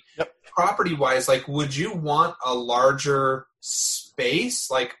differently. Yep. Property-wise, like, would you want a larger space,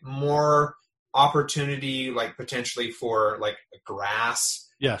 like more opportunity, like potentially for like a grass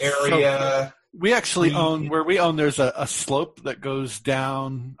area? So we actually own, where we own, there's a slope that goes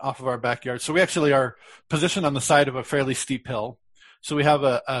down off of our backyard. So we actually are positioned on the side of a fairly steep hill. So we have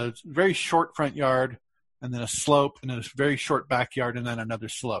a very short front yard, and then a slope, and then a very short backyard, and then another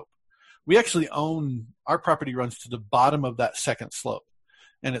slope. We actually own, our property runs to the bottom of that second slope.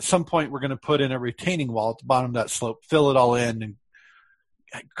 And at some point, we're going to put in a retaining wall at the bottom of that slope, fill it all in, and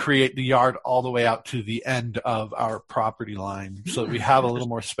create the yard all the way out to the end of our property line so that we have a little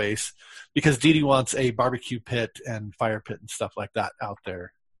more space, because Dee Dee wants a barbecue pit and fire pit and stuff like that out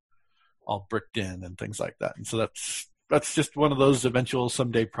there, all bricked in and things like that. And so that's just one of those eventual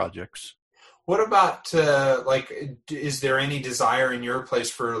someday projects. What about, is there any desire in your place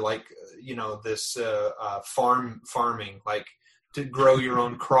for, like, this farming, like to grow your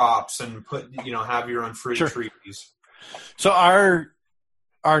own crops and have your own fruit trees? So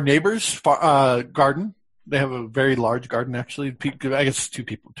our neighbors' garden, they have a very large garden, actually. I guess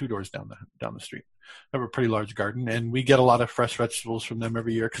two doors down the street have a pretty large garden, and we get a lot of fresh vegetables from them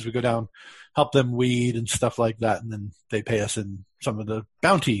every year because we go down, help them weed and stuff like that, and then they pay us in some of the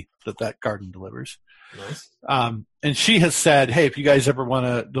bounty that garden delivers. Nice. And she has said, hey, if you guys ever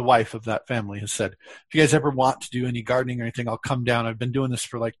the wife of that family has said, if you guys ever want to do any gardening or anything, I'll come down. I've been doing this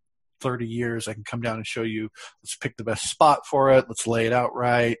for like 30 years. I can come down and show you. Let's pick the best spot for it. Let's lay it out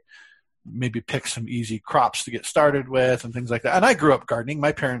right. Maybe pick some easy crops to get started with and things like that. And I grew up gardening.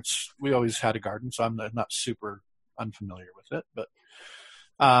 My parents, we always had a garden, so I'm not super unfamiliar with it. But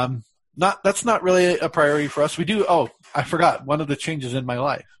that's not really a priority for us. We do. Oh, I forgot one of the changes in my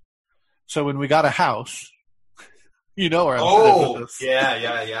life. So when we got a house, where I'm headed with this.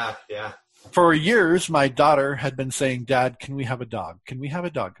 Yeah. For years, my daughter had been saying, Dad, can we have a dog? Can we have a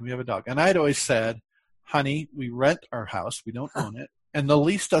dog? Can we have a dog? And I'd always said, honey, we rent our house. We don't own it. And the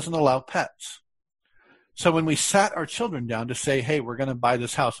lease doesn't allow pets. So when we sat our children down to say, hey, we're going to buy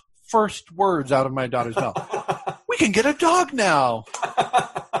this house, first words out of my daughter's mouth, we can get a dog now.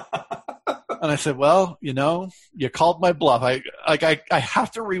 And I said, well, you called my bluff. I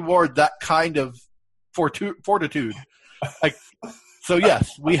have to reward that kind of fortitude. So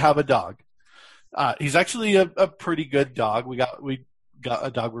yes, we have a dog. He's actually a pretty good dog. We got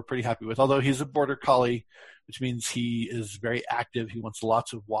a dog we're pretty happy with, although he's a border collie, which means he is very active. He wants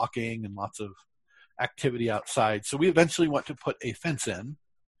lots of walking and lots of activity outside. So we eventually want to put a fence in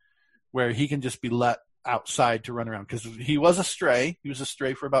where he can just be let outside to run around, because he was a stray. He was a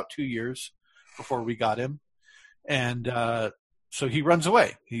stray for about 2 years before we got him. And so he runs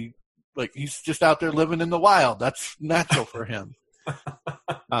away. He's just out there living in the wild. That's natural for him.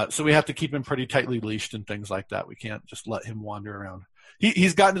 So we have to keep him pretty tightly leashed and things like that. We can't just let him wander around.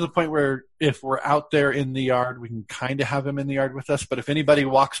 He's gotten to the point where if we're out there in the yard, we can kind of have him in the yard with us. But if anybody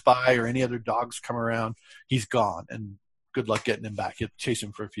walks by or any other dogs come around, he's gone. And good luck getting him back. You have to chase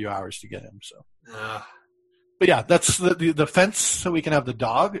him for a few hours to get him. So, but yeah, that's the fence so we can have the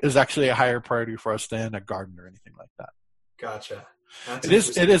dog is actually a higher priority for us than a garden or anything like that. Gotcha.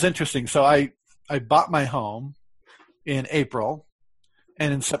 It is interesting. So I bought my home in April,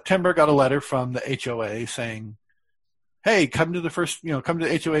 and in September got a letter from the HOA saying, hey, come to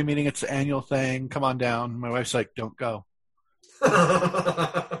the HOA meeting. It's the annual thing. Come on down. My wife's like, don't go.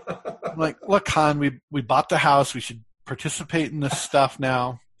 I'm like, look, hon, we bought the house. We should participate in this stuff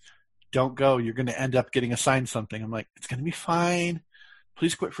now. Don't go. You're going to end up getting assigned something. I'm like, it's going to be fine.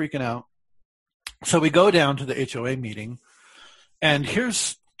 Please quit freaking out. So we go down to the HOA meeting, and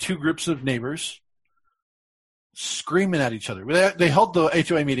here's two groups of neighbors screaming at each other. They held the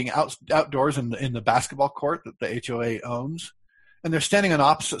HOA meeting outdoors in the basketball court that the HOA owns, and they're standing on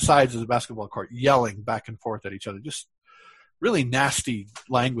opposite sides of the basketball court, yelling back and forth at each other, just really nasty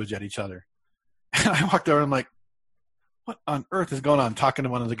language at each other. And I walked over and I'm like, what on earth is going on? Talking to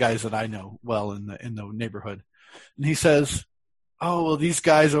one of the guys that I know well in the neighborhood, and he says, oh, well, these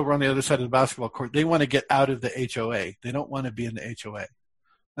guys over on the other side of the basketball court, they want to get out of the HOA. They don't want to be in the HOA.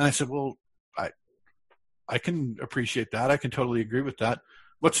 And I said, well, I can appreciate that. I can totally agree with that.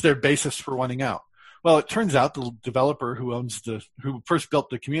 What's their basis for wanting out? Well, it turns out the developer who first built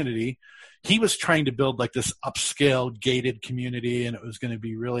the community, he was trying to build like this upscale gated community, and it was going to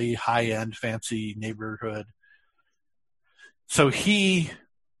be really high-end, fancy neighborhood. So he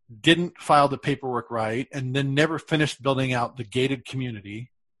didn't file the paperwork right and then never finished building out the gated community.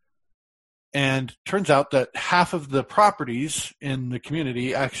 And turns out that half of the properties in the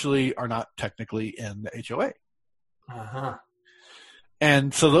community actually are not technically in the HOA. Uh-huh.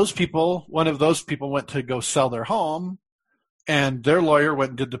 And so one of those people went to go sell their home, and their lawyer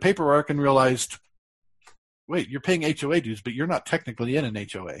went and did the paperwork and realized, wait, you're paying HOA dues, but you're not technically in an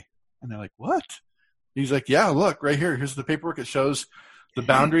HOA. And they're like, what? He's like, yeah, look, right here. Here's the paperwork. It shows the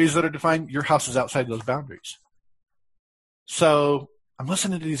boundaries that are defined. Your house is outside those boundaries. So I'm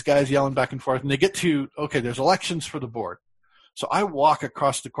listening to these guys yelling back and forth, and they get to, okay, there's elections for the board. So I walk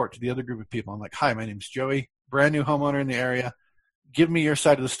across the court to the other group of people. I'm like, hi, my name's Joey, brand new homeowner in the area. Give me your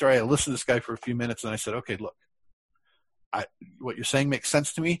side of the story. I listened to this guy for a few minutes, and I said, okay, look, what you're saying makes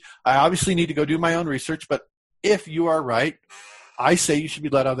sense to me. I obviously need to go do my own research, but if you are right, I say you should be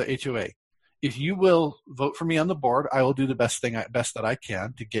let out of the HOA. If you will vote for me on the board, I will do the best that I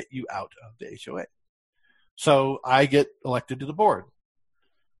can to get you out of the HOA. So I get elected to the board.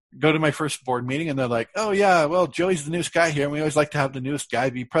 Go to my first board meeting, and they're like, oh, yeah, well, Joey's the newest guy here, and we always like to have the newest guy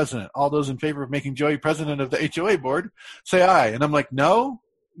be president. All those in favor of making Joey president of the HOA board, say aye. And I'm like, no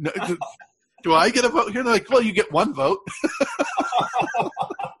do I get a vote here? And they're like, well, you get one vote.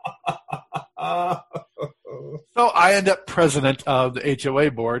 So I end up president of the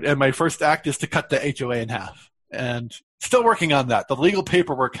HOA board, and my first act is to cut the HOA in half. And still working on that. The legal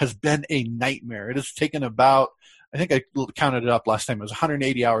paperwork has been a nightmare. It has taken about, I think I counted it up last time, it was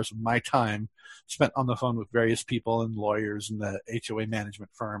 180 hours of my time spent on the phone with various people and lawyers and the HOA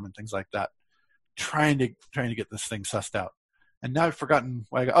management firm and things like that, trying to get this thing sussed out. And now I've forgotten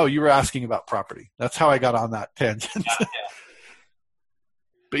why you were asking about property. That's how I got on that tangent. Yeah.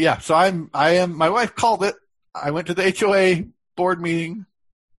 But yeah, so my wife called it. I went to the HOA board meeting,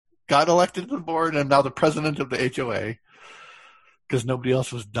 got elected to the board, and I'm now the president of the HOA because nobody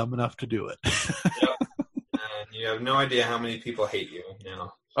else was dumb enough to do it. Yep. And you have no idea how many people hate you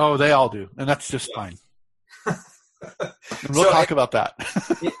now. Oh, they all do, and that's just fine. And we'll talk about that.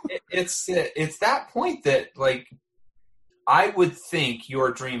 It's that point that, like, I would think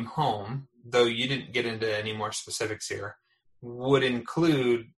your dream home, though you didn't get into any more specifics here, would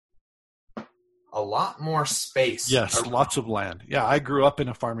include a lot more space. Yes, lots of land. Yeah, I grew up in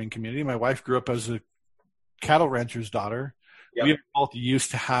a farming community. My wife grew up as a cattle rancher's daughter. Yep. We are both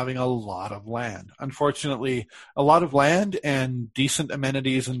used to having a lot of land. Unfortunately, a lot of land and decent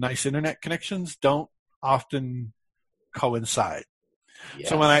amenities and nice internet connections don't often coincide. Yes.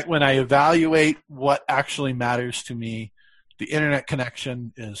 So when I evaluate what actually matters to me, the internet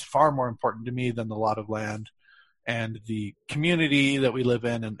connection is far more important to me than the lot of land, and the community that we live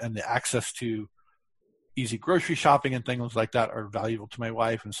in and the access to easy grocery shopping and things like that are valuable to my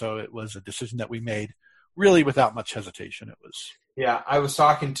wife. And so it was a decision that we made really without much hesitation. It was. Yeah. I was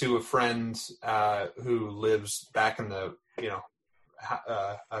talking to a friend who lives back in the,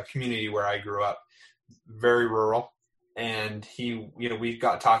 a community where I grew up, very rural. And we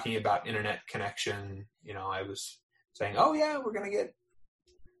got talking about internet connection. I was saying, oh yeah, we're going to get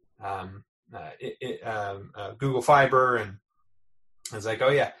Google Fiber. And I was like, oh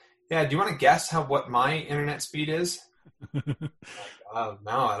yeah. Yeah. Do you want to guess what my internet speed is? No,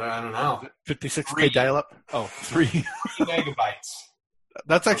 I don't know. 56K dial-up? Oh, 3 megabytes.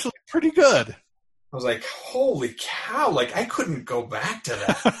 That's actually pretty good. I was like, holy cow. Like I couldn't go back to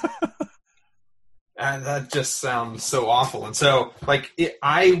that. And that just sounds so awful. And so,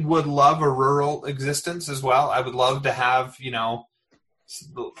 I would love a rural existence as well. I would love to have,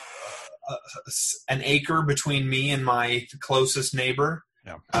 an acre between me and my closest neighbor,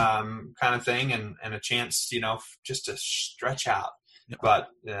 kind of thing, and a chance, just to stretch out. Yeah. But,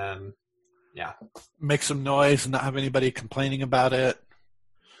 make some noise and not have anybody complaining about it.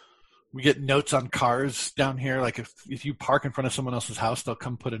 We get notes on cars down here. Like if you park in front of someone else's house, they'll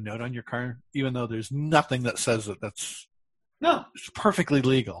come put a note on your car, even though there's nothing that says that it's perfectly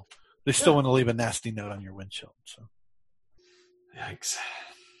legal. They still want to leave a nasty note on your windshield. So, yikes!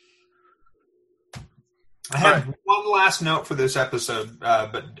 I have one last note for this episode,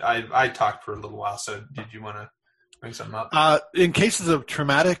 but I talked for a little while. So, did you want to bring something up? In cases of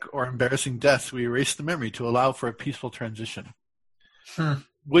traumatic or embarrassing deaths, we erase the memory to allow for a peaceful transition.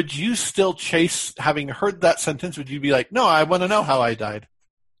 Would you still chase, having heard that sentence, would you be like, no, I want to know how I died?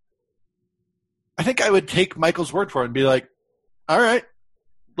 I think I would take Michael's word for it and be like, all right,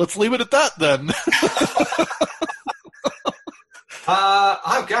 let's leave it at that then.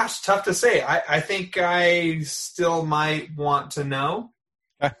 Oh gosh, tough to say. I think I still might want to know.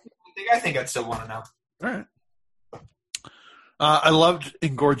 Okay. I think I'd still want to know. All right. I loved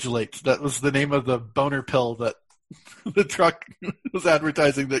Engorgulate. That was the name of the boner pill that the truck was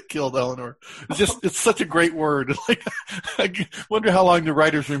advertising that killed Eleanor. It's such a great word. Like, I wonder how long the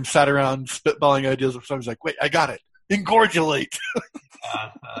writer's room sat around spitballing ideas. If someone's like, wait, I got it. Engorgulate.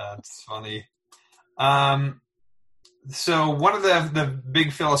 That's funny. So one of the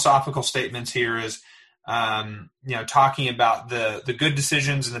big philosophical statements here is, talking about the good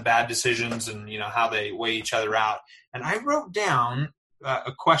decisions and the bad decisions and, how they weigh each other out. And I wrote down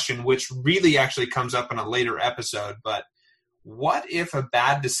a question which really actually comes up in a later episode, but what if a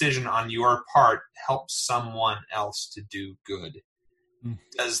bad decision on your part helps someone else to do good?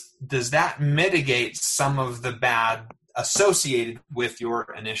 Does that mitigate some of the bad associated with your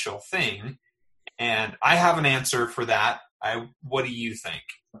initial thing? And I have an answer for that. What do you think?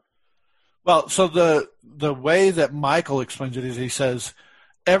 Well, so the way that Michael explains it is he says,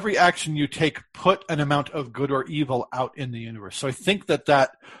 every action you take, put an amount of good or evil out in the universe. So I think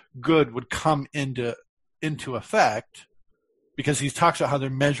that good would come into effect because he talks about how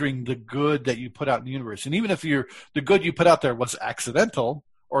they're measuring the good that you put out in the universe. And even if the good you put out there was accidental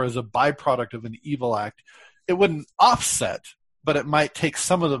or as a byproduct of an evil act, it wouldn't offset, but it might take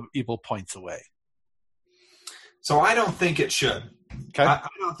some of the evil points away. So I don't think it should. Okay. I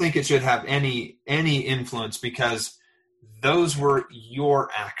don't think it should have any influence because those were your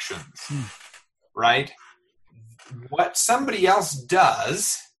actions, right? What somebody else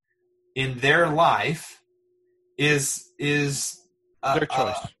does in their life is their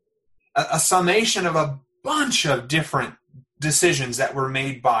choice. A summation of a bunch of different decisions that were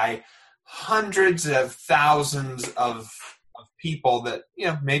made by hundreds of thousands of people that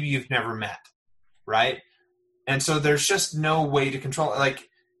maybe you've never met, right? And so there's just no way to control it. Like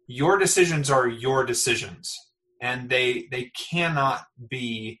your decisions are your decisions. And they cannot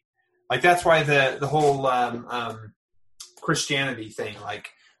be like, that's why the whole Christianity thing,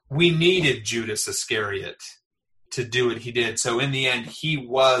 like we needed Judas Iscariot to do what he did. So in the end, he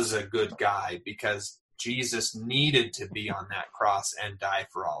was a good guy because Jesus needed to be on that cross and die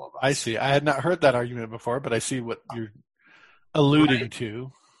for all of us. I see. I had not heard that argument before, but I see what you're alluding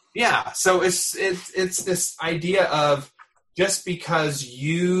to. Yeah. So it's this idea of just because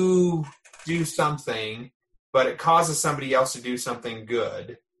you do something, but it causes somebody else to do something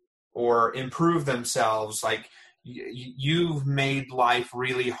good or improve themselves. Like you've made life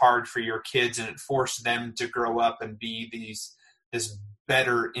really hard for your kids, and it forced them to grow up and be this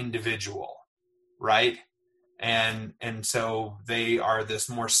better individual, right? And so they are this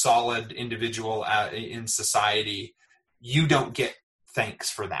more solid individual in society. You don't get thanks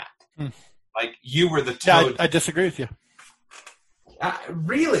for that. Like, you were the toad. Yeah, I disagree with you.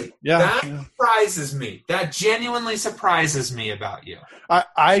 Really? Yeah. That surprises me. That genuinely surprises me about you.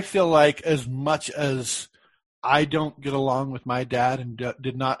 I feel like, as much as I don't get along with my dad and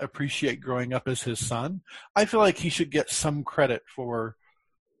did not appreciate growing up as his son, I feel like he should get some credit for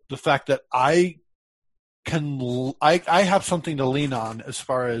the fact that I have something to lean on as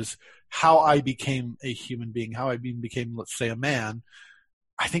far as how I became a human being, how I became, let's say, a man.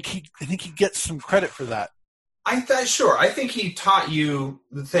 I think he gets some credit for that. Sure. I think he taught you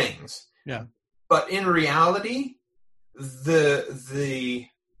the things. Yeah. But in reality, the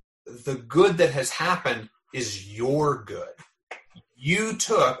good that has happened is your good. You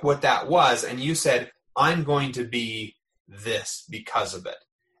took what that was and you said, I'm going to be this because of it.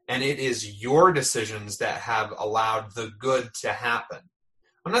 And it is your decisions that have allowed the good to happen.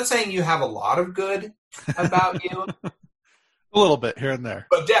 I'm not saying you have a lot of good about you. A little bit here and there.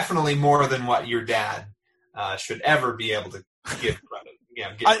 But definitely more than what your dad should ever be able to give credit.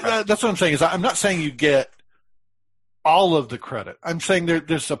 Yeah, credit. That's what I'm saying. Is I'm not saying you get all of the credit. I'm saying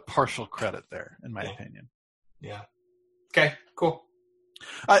there's a partial credit there, in my opinion. Yeah. Okay, cool.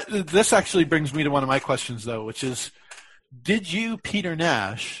 This actually brings me to one of my questions, though, which is, did you, Peter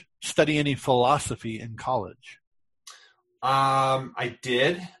Nash, study any philosophy in college? I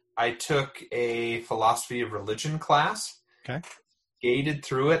did. I took a philosophy of religion class. Okay. Gated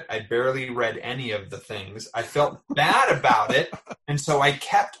through it. I barely read any of the things. I felt bad about it, and so I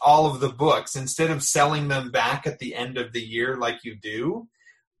kept all of the books. Instead of selling them back at the end of the year like you do,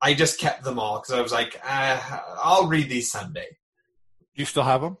 I just kept them all because I was like, I'll read these Sunday. You still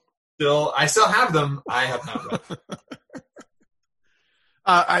have them? I still have them. I have not read them.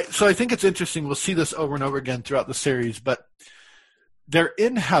 So I think it's interesting. We'll see this over and over again throughout the series, but they're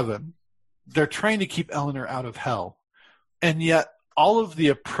in heaven. They're trying to keep Eleanor out of hell. And yet all of the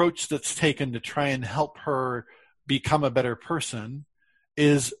approach that's taken to try and help her become a better person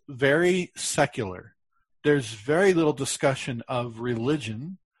is very secular. There's very little discussion of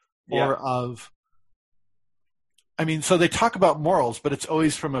religion or of, so they talk about morals, but it's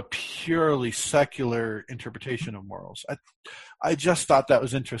always from a purely secular interpretation of morals. I just thought that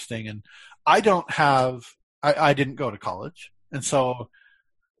was interesting. And I didn't go to college. And so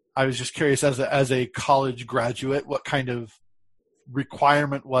I was just curious, as a college graduate, what kind of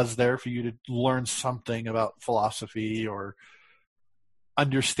requirement was there for you to learn something about philosophy or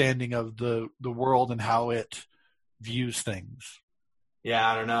understanding of the world and how it views things? Yeah,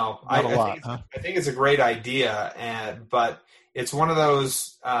 I don't know. I think it's a great idea, but it's one of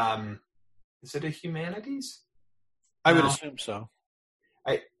those. Is it a humanities? I would assume so.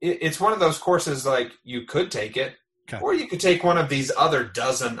 It's one of those courses, like, you could take it, okay, or you could take one of these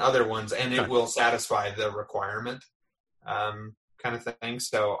dozen other ones, and it will satisfy the requirement, kind of thing.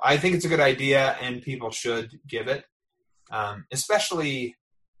 So I think it's a good idea, and people should give it, especially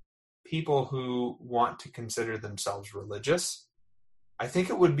people who want to consider themselves religious. I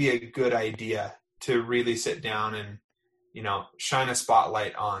think it would be a good idea to really sit down and, shine a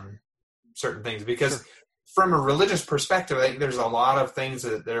spotlight on certain things, because from a religious perspective, I think there's a lot of things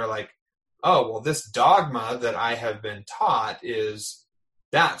that are like, oh, well, this dogma that I have been taught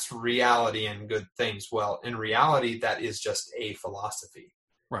that's reality and good things. Well, in reality, that is just a philosophy.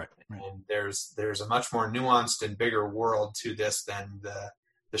 Right. And there's a much more nuanced and bigger world to this than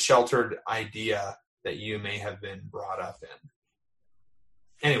the sheltered idea that you may have been brought up in.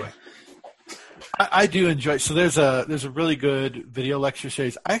 Anyway, I do enjoy. So there's a really good video lecture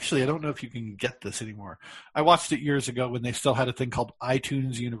series. I don't know if you can get this anymore. I watched it years ago when they still had a thing called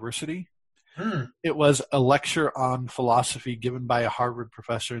iTunes University. It was a lecture on philosophy given by a Harvard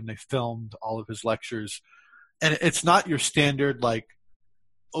professor, and they filmed all of his lectures. And it's not your standard like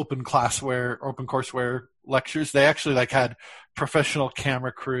open courseware lectures. They actually had professional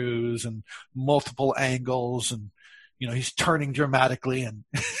camera crews and multiple angles, and he's turning dramatically, and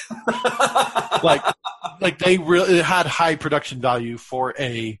like they really had high production value for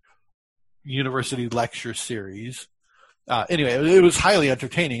a university lecture series. Anyway, it was highly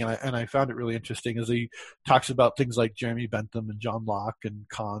entertaining, and I found it really interesting as he talks about things like Jeremy Bentham and John Locke and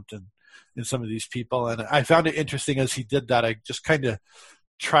Kant and some of these people. And I found it interesting as he did that. I just kind of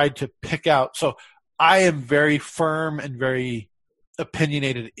tried to pick out. So I am very firm and very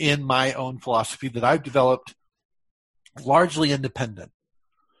opinionated in my own philosophy that I've developed largely independent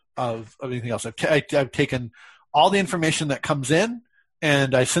of anything else. I've taken all the information that comes in,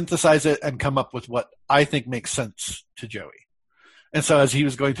 and I synthesize it and come up with what I think makes sense to Joey. And so as he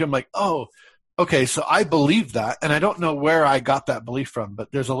was going through, I'm like, oh, okay, so I believe that, and I don't know where I got that belief from,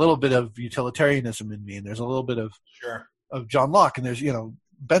 but there's a little bit of utilitarianism in me, and there's a little bit of John Locke, and there's,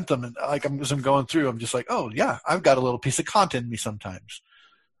 Bentham, and like as I'm going through, I'm just like, oh yeah, I've got a little piece of Kant in me sometimes,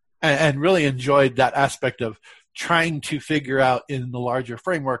 and really enjoyed that aspect of trying to figure out in the larger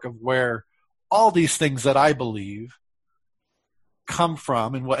framework of where all these things that I believe come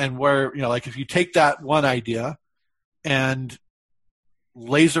from, and where, like if you take that one idea and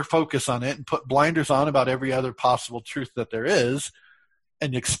laser focus on it and put blinders on about every other possible truth that there is,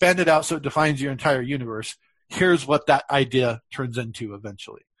 and expand it out so it defines your entire universe, here's what that idea turns into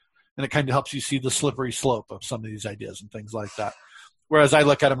eventually. And it kind of helps you see the slippery slope of some of these ideas and things like that. Whereas I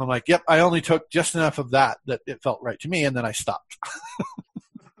look at them, I'm like, yep, I only took just enough of that it felt right to me, and then I stopped.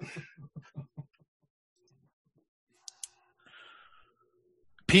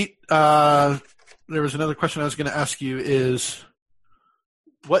 Pete, there was another question I was going to ask you is,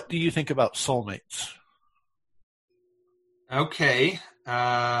 what do you think about soulmates? Okay.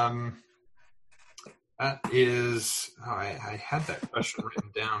 That is, I had that question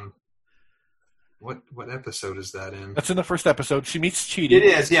written down. What episode is that in? That's in the first episode. She meets Chidi. It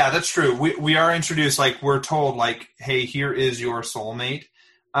is, yeah, that's true. We are introduced, like we're told, like, hey, here is your soulmate.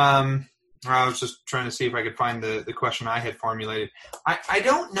 I was just trying to see if I could find the question I had formulated. I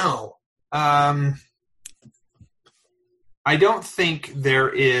don't know. I don't think there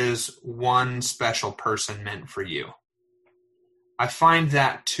is one special person meant for you. I find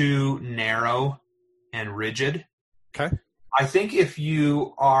that too narrow and rigid. Okay. I think if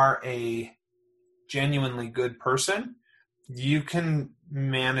you are a genuinely good person, you can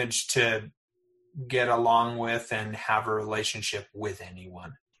manage to get along with and have a relationship with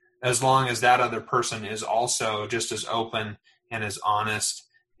anyone, as long as that other person is also just as open and as honest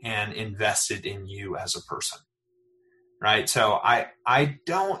and invested in you as a person. Right? So I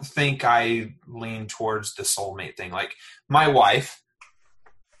don't think I lean towards the soulmate thing. Like my wife,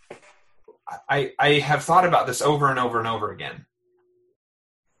 I have thought about this over and over and over again.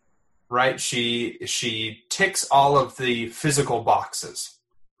 Right? She ticks all of the physical boxes.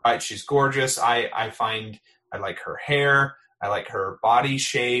 Right? She's gorgeous. I find I like her hair. I like her body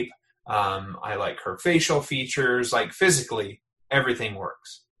shape. I like her facial features. Like physically, everything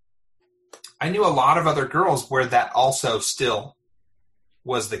works. I knew a lot of other girls where that also still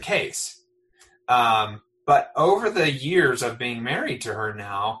was the case. But over the years of being married to her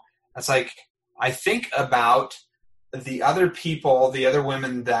now, it's like I think about the other people, the other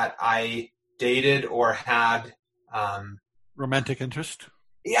women that I dated or had romantic interest.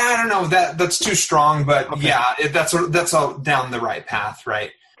 Yeah, I don't know, that's too strong, but okay. Yeah, that's all down the right path, right?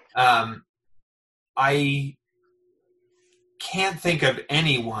 I can't think of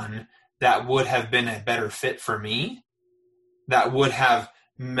anyone that would have been a better fit for me, that would have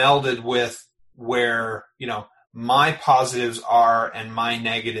melded with where, my positives are and my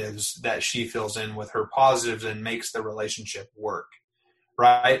negatives that she fills in with her positives and makes the relationship work,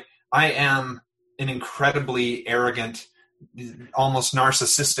 right? I am an incredibly arrogant, almost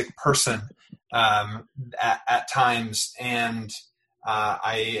narcissistic person at times, and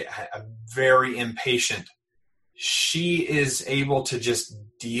I'm very impatient. She is able to just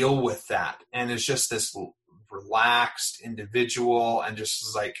deal with that and is just this relaxed individual, and just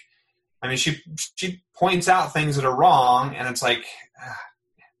is like, I mean, she points out things that are wrong, and it's like,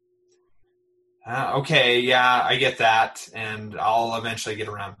 okay, yeah, I get that, and I'll eventually get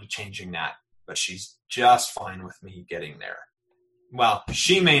around to changing that. But she's just fine with me getting there. Well,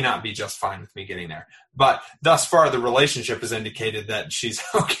 she may not be just fine with me getting there, but thus far the relationship has indicated that she's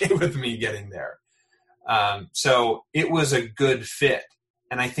okay with me getting there. So it was a good fit,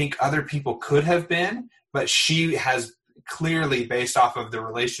 and I think other people could have been, but she has clearly, based off of the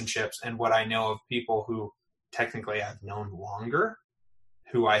relationships and what I know of people who technically I've known longer,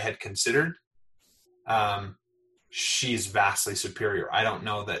 who I had considered, she's vastly superior. I don't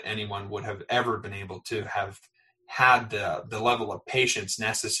know that anyone would have ever been able to have had the level of patience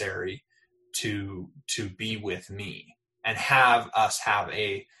necessary to be with me and have us have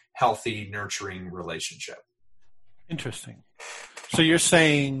a healthy, nurturing relationship. Interesting. So you're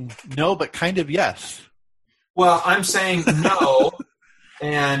saying no, but kind of yes. Well, I'm saying no,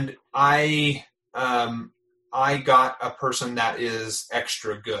 and I got a person that is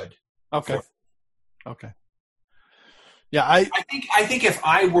extra good. Okay. Yeah, I think if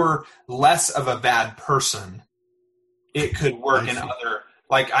I were less of a bad person, it could work in other.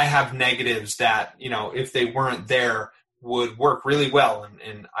 Like I have negatives that, if they weren't there, would work really well,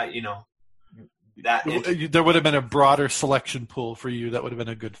 and I, There would have been a broader selection pool for you that would have been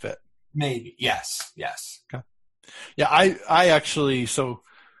a good fit. Maybe. Yes. Okay. Yeah, I actually,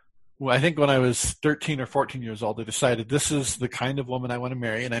 I think when I was 13 or 14 years old, I decided this is the kind of woman I want to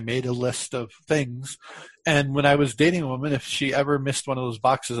marry, and I made a list of things. And when I was dating a woman, if she ever missed one of those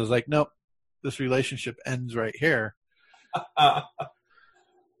boxes, I was like, nope, this relationship ends right here. I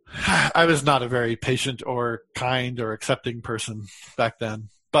was not a very patient or kind or accepting person back then.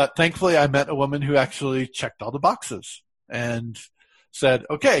 But thankfully, I met a woman who actually checked all the boxes and said,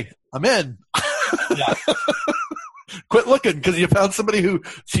 okay, I'm in. Yeah. Quit looking, because you found somebody who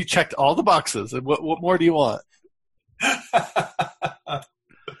she checked all the boxes. And what more do you want?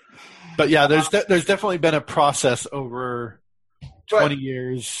 But yeah, there's definitely been a process over 20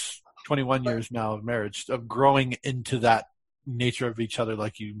 years, 21 years now of marriage, of growing into that nature of each other,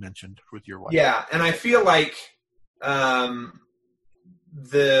 like you mentioned with your wife. Yeah, and I feel like the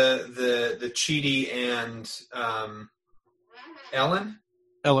Chidi and Eleanor,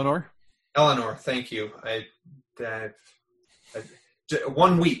 thank you. I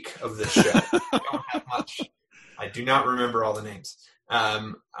 1 week of this show. I don't have much. I do not remember all the names.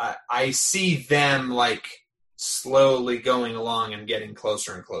 I see them like slowly going along and getting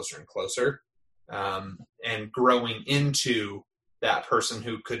closer and closer and closer, and growing into that person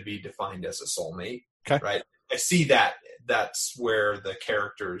who could be defined as a soulmate. Okay. Right. I see that. That's where the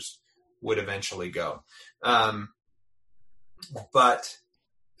characters would eventually go. But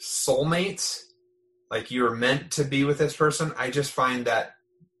soulmates, like you're meant to be with this person, I just find that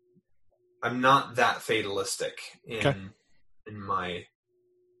I'm not that fatalistic in my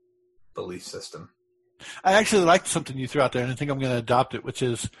belief system. I actually liked something you threw out there, and I think I'm going to adopt it, which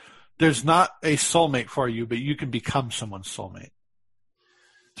is there's not a soulmate for you, but you can become someone's soulmate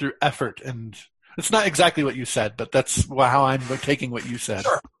through effort. And it's not exactly what you said, but that's how I'm taking what you said.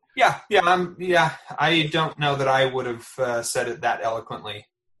 Sure. Yeah. I don't know that I would have said it that eloquently.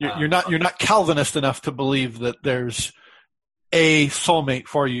 You're not Calvinist enough to believe that there's a soulmate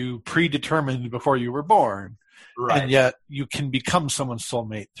for you predetermined before you were born. Right. And yet you can become someone's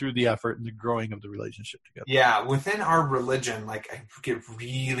soulmate through the effort and the growing of the relationship together. Yeah. Within our religion, like I get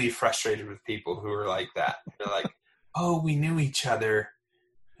really frustrated with people who are like that. They're like, oh, we knew each other.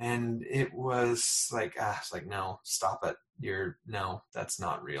 And it was like, it's like, no, stop it. No, that's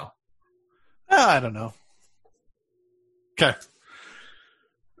not real. I don't know. Okay.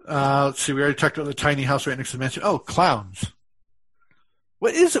 Let's see. We already talked about the tiny house right next to the mansion. Oh, clowns.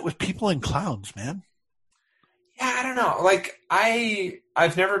 What is it with people and clowns, man? Yeah, I don't know. Like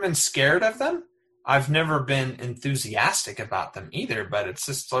I've never been scared of them. I've never been enthusiastic about them either, but it's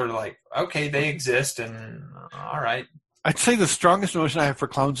just sort of like, okay, they exist and all right. I'd say the strongest emotion I have for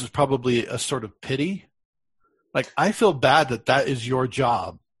clowns is probably a sort of pity. Like, I feel bad that is your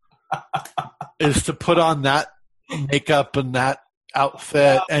job, is to put on that makeup and that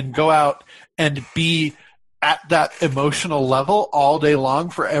outfit and go out and be at that emotional level all day long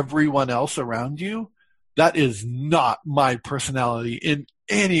for everyone else around you. That is not my personality in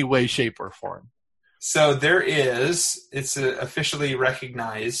any way, shape, or form. So it's an officially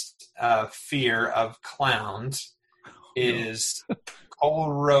recognized fear of clowns is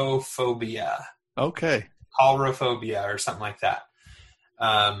coulrophobia. Okay. Coulrophobia or something like that.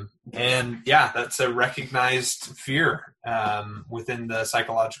 And yeah, that's a recognized fear within the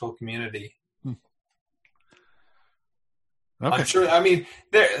psychological community. Okay. I'm sure. I mean,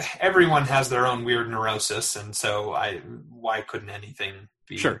 everyone has their own weird neurosis, and so why couldn't anything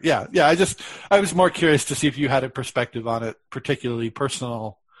be? Sure. Yeah. I was more curious to see if you had a perspective on it, particularly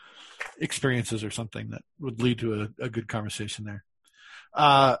personal experiences or something that would lead to a good conversation there.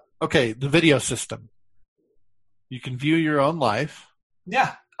 Okay, the video system. You can view your own life.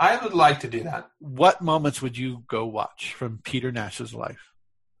 Yeah, I would like to do that. What moments would you go watch from Peter Nash's life?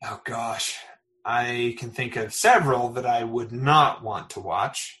 Oh, gosh. I can think of several that I would not want to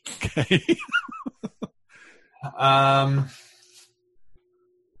watch. Okay. I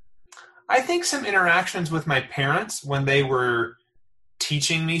think some interactions with my parents when they were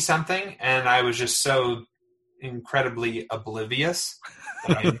teaching me something and I was just so incredibly oblivious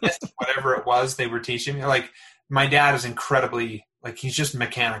that I missed whatever it was they were teaching me. Like, my dad is incredibly, like, he's just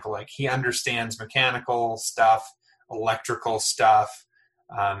mechanical. Like, he understands mechanical stuff, electrical stuff.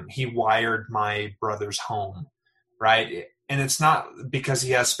 He wired my brother's home, right? And it's not because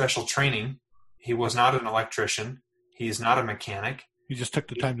he has special training. He was not an electrician. He's not a mechanic. He just took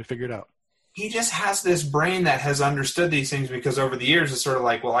the time to figure it out. He just has this brain that has understood these things because over the years it's sort of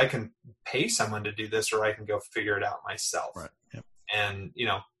like, well, I can pay someone to do this or I can go figure it out myself. Right. Yep. And,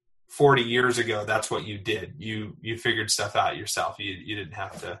 40 years ago, that's what you did. You figured stuff out yourself. You didn't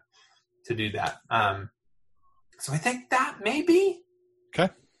have to to do that. So I think that maybe.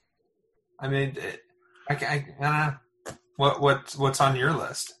 Okay. I mean, what's on your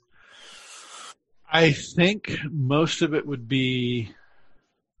list? I think most of it would be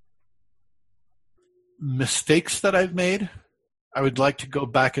mistakes that I've made. I would like to go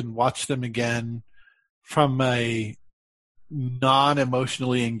back and watch them again from a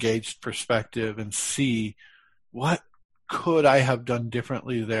non-emotionally engaged perspective and see what could I have done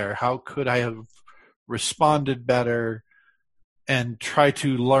differently there? How could I have responded better? And try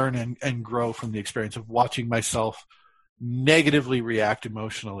to learn and grow from the experience of watching myself negatively react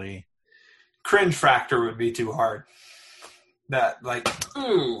emotionally. Cringe factor would be too hard. That like,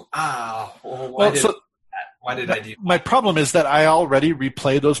 ooh, why did I do that? My problem is that I already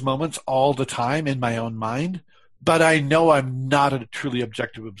replay those moments all the time in my own mind, but I know I'm not a truly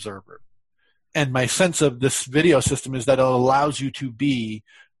objective observer. And my sense of this video system is that it allows you to be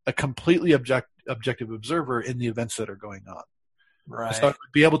a completely objective observer in the events that are going on. Right. So I would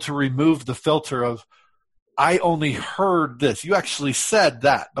be able to remove the filter of, I only heard this. You actually said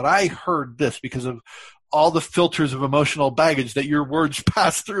that, but I heard this because of all the filters of emotional baggage that your words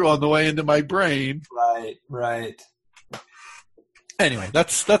pass through on the way into my brain. Right. Anyway,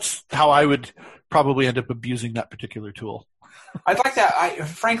 that's how I would probably end up abusing that particular tool. I'd like that.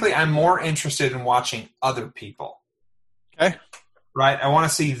 Frankly, I'm more interested in watching other people. Okay. Right? I want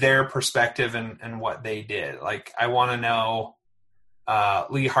to see their perspective and what they did. Like, I want to know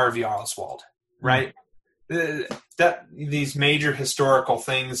Lee Harvey Oswald, right? That these major historical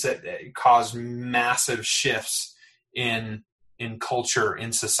things that cause massive shifts in culture,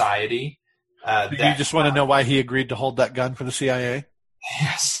 in society. You just want to know why he agreed to hold that gun for the CIA?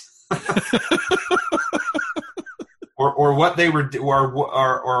 Yes. or what they were,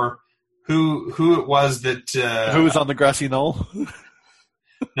 or who it was that who was on the grassy knoll?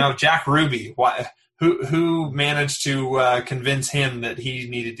 No, Jack Ruby. Who managed to convince him that he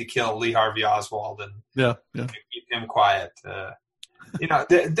needed to kill Lee Harvey Oswald and keep him quiet?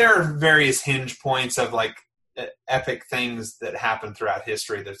 There are various hinge points of like epic things that happen throughout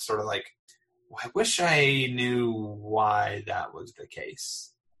history that's sort of like, I wish I knew why that was the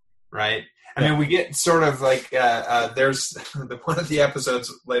case, right? I mean, we get sort of like there's the one of the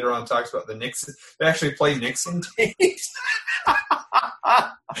episodes later on talks about the Nixon. They actually play Nixon tapes.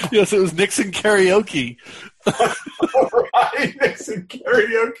 Yes, it was Nixon karaoke. Right, Nixon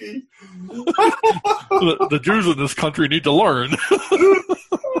karaoke. The Jews in this country need to learn.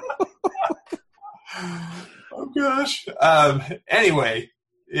 Oh gosh. Anyway,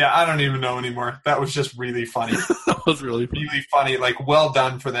 yeah, I don't even know anymore. That was just really funny. That was really funny. Like, well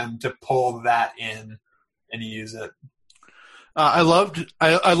done for them to pull that in and use it. I loved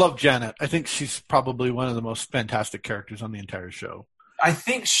Janet. I think she's probably one of the most fantastic characters on the entire show. I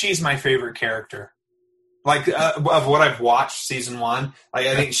think she's my favorite character. Like, of what I've watched season one,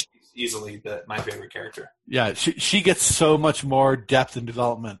 I think she's easily my favorite character. Yeah, she gets so much more depth and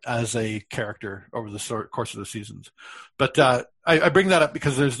development as a character over the course of the seasons. But I bring that up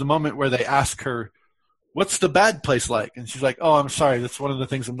because there's the moment where they ask her, what's the bad place like? And she's like, oh, I'm sorry, that's one of the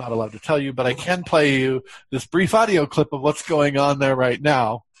things I'm not allowed to tell you, but I can play you this brief audio clip of what's going on there right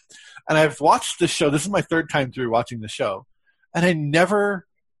now. And I've watched this show. This is my third time through watching the show. And I never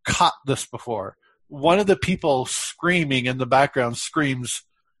caught this before. One of the people screaming in the background screams,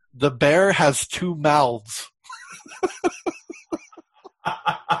 the bear has two mouths.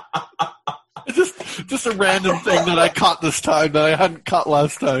 It's just a random thing that I caught this time that I hadn't caught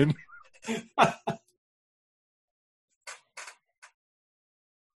last time.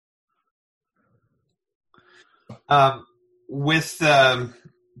 I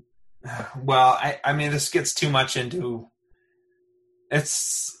mean, this gets too much into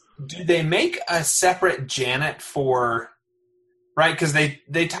do they make a separate Janet for, right? Because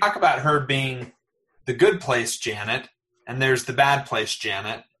they talk about her being the good place Janet, and there's the bad place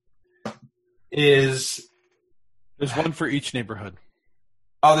Janet. There's one for each neighborhood.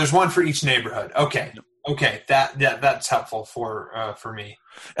 Oh, there's one for each neighborhood. Okay. Okay. That's helpful for me.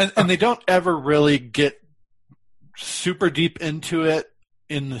 And they don't ever really get super deep into it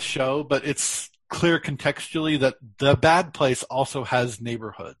in the show, but it's clear contextually that the bad place also has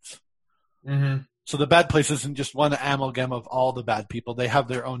neighborhoods. Mm-hmm. So the bad place isn't just one amalgam of all the bad people. They have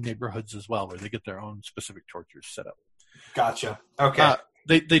their own neighborhoods as well, where they get their own specific tortures set up. Gotcha. Okay.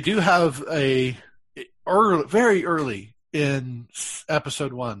 They do have very early in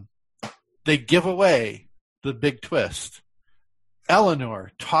episode 1, they give away the big twist.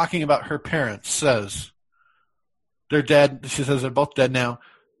 Eleanor, talking about her parents, says they're dead. She says they're both dead now.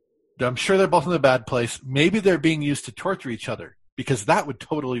 I'm sure they're both in the bad place. Maybe they're being used to torture each other, because that would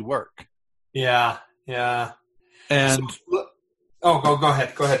totally work. Yeah. And go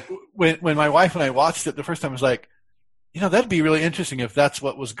ahead. when my wife and I watched it the first time, I was like, that'd be really interesting if that's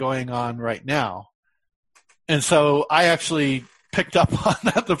what was going on right now. And so I actually picked up on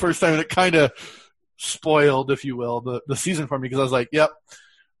that the first time, and it kind of spoiled, if you will, the season for me, because I was like, yep.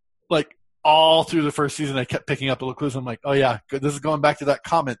 Like all through the first season, I kept picking up little clues. I'm like, oh yeah, good. This is going back to that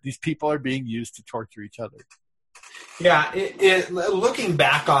comment. These people are being used to torture each other. Yeah, looking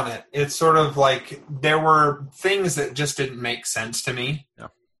back on it, it's sort of like there were things that just didn't make sense to me. Yeah.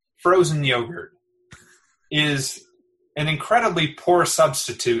 Frozen yogurt is an incredibly poor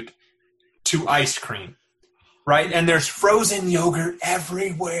substitute to ice cream, right? And there's frozen yogurt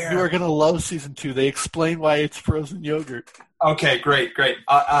everywhere. You are going to love season 2. They explain why it's frozen yogurt. Okay, great.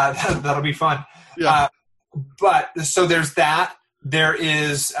 That'll be fun. Yeah. But so there's that. There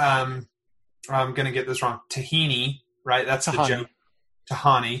is, I'm going to get this wrong, tahini, right? That's Tahani. the joke.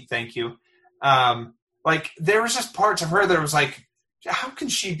 Tahani, thank you. Like there was just parts of her that was like, how can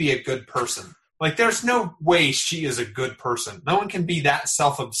she be a good person? Like there's no way she is a good person. No one can be that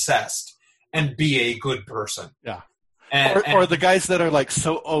self-obsessed and be a good person. Yeah. Or the guys that are like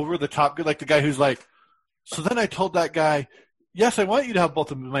so over the top good, like the guy who's like, so then I told that guy, yes, I want you to have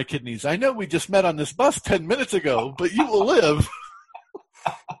both of my kidneys. I know we just met on this bus 10 minutes ago, but you will live.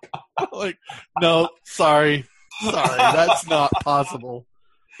 Like, no, sorry, that's not possible.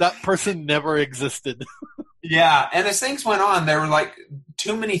 That person never existed. Yeah, and as things went on, there were like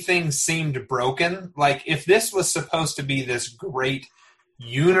too many things seemed broken. Like if this was supposed to be this great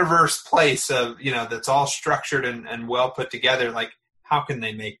universe place of, that's all structured and well put together, like how can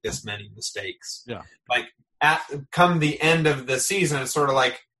they make this many mistakes? Yeah. Like come the end of the season, it's sort of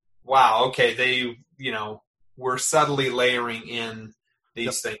like, wow, okay, they, were subtly layering in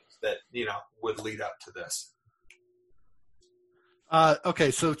these things that, would lead up to this.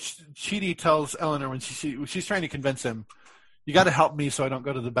 Okay, so Chidi tells Eleanor when she's trying to convince him, you got to help me so I don't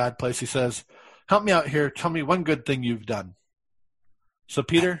go to the bad place. He says, help me out here. Tell me one good thing you've done. So,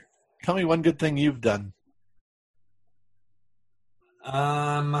 Peter, tell me one good thing you've done.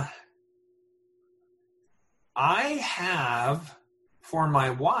 I have, for my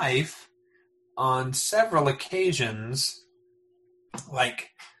wife, on several occasions, like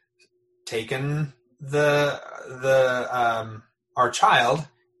taken our child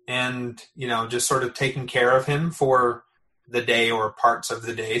and, just sort of taking care of him for the day or parts of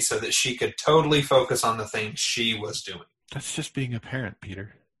the day so that she could totally focus on the thing she was doing. That's just being a parent,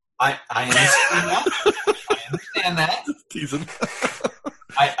 Peter. I understand that. I understand that. Teasing.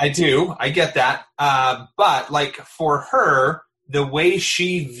 I do. I get that. But like for her, the way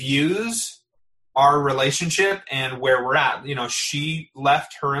she views our relationship and where we're at, she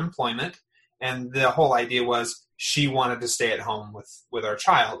left her employment and the whole idea was she wanted to stay at home with our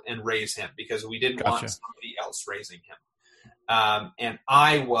child and raise him because we didn't want somebody else raising him. And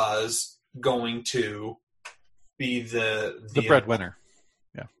I was going to be the breadwinner.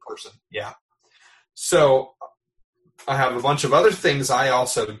 Yeah. Person. Yeah. So I have a bunch of other things I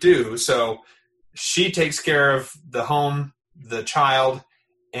also do. So she takes care of the home, the child,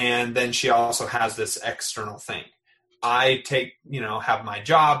 and then she also has this external thing. I have my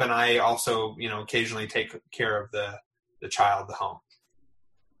job, and I also, occasionally take care of the child, the home.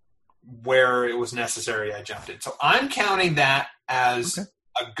 Where it was necessary, I jumped in. So I'm counting that as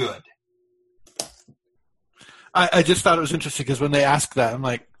a good. I just thought it was interesting because when they asked that, I'm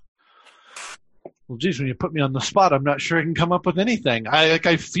like, well, geez, when you put me on the spot, I'm not sure I can come up with anything.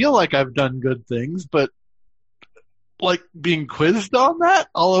 I feel like I've done good things, but like being quizzed on that,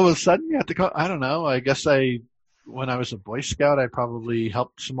 all of a sudden you have to go, I don't know. I guess when I was a Boy Scout, I probably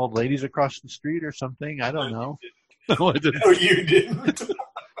helped some old ladies across the street or something. I don't know. No, I didn't. No, you didn't.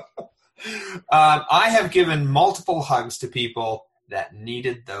 I have given multiple hugs to people that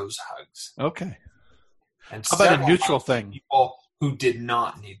needed those hugs. Okay. And how about a neutral thing? People who did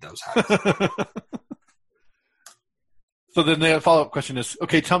not need those hugs. So then the follow-up question is,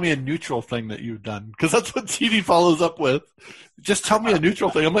 okay, tell me a neutral thing that you've done. Because that's what TD follows up with. Just tell me a neutral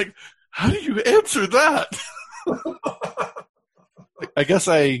thing. I'm like, how do you answer that? I guess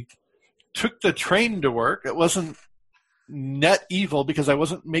I took the train to work. It wasn't net evil because I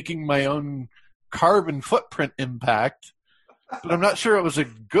wasn't making my own carbon footprint impact. But I'm not sure it was a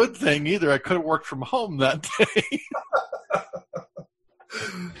good thing either. I could have worked from home that day.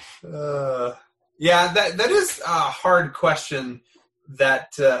 Yeah, that is a hard question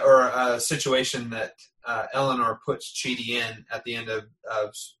or a situation that Eleanor puts Chidi in at the end of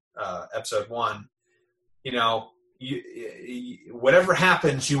episode 1. Whatever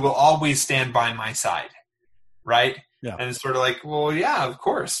happens, you will always stand by my side, right? Yeah. And it's sort of like, well, yeah, of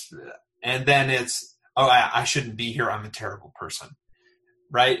course. And then it's, oh, I shouldn't be here. I'm a terrible person.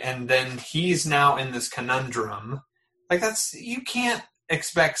 Right. And then he's now in this conundrum. Like you can't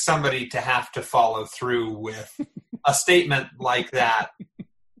expect somebody to have to follow through with a statement like that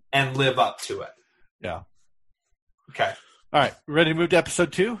and live up to it. Yeah. Okay. All right. Ready to move to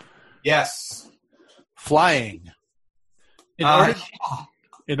episode 2? Yes. Flying.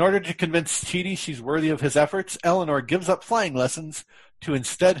 In order to convince Chidi she's worthy of his efforts, Eleanor gives up flying lessons to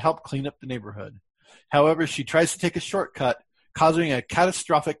instead help clean up the neighborhood. However, she tries to take a shortcut, causing a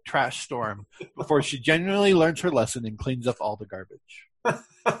catastrophic trash storm before she genuinely learns her lesson and cleans up all the garbage.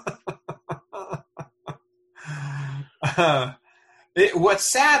 What's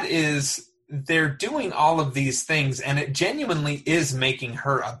sad is they're doing all of these things, and it genuinely is making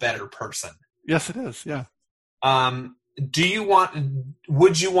her a better person. Yes, it is. Yeah. Would you want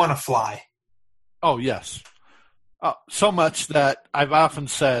to fly? Oh, yes. So much that I've often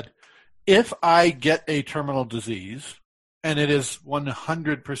said, if I get a terminal disease, and it is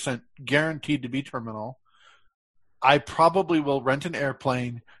 100% guaranteed to be terminal, I probably will rent an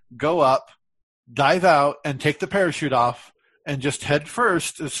airplane, go up, dive out, and take the parachute off, and just head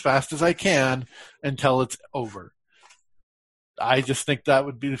first as fast as I can until it's over. I just think that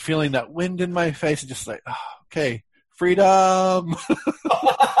would be feeling that wind in my face and just like, oh, okay, freedom.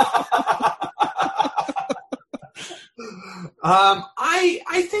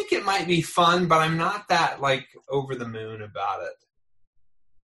 I think it might be fun, but I'm not that like over the moon about it.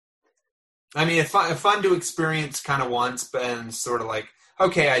 I mean, it's fun to experience kind of once, but and sort of like,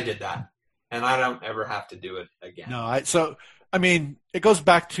 okay, I did that, and I don't ever have to do it again. No, I mean, it goes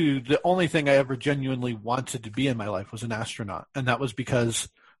back to the only thing I ever genuinely wanted to be in my life was an astronaut, and that was because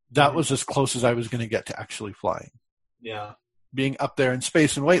that was as close as I was going to get to actually flying. Yeah, being up there in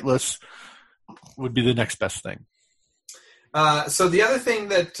space and weightless would be the next best thing. So the other thing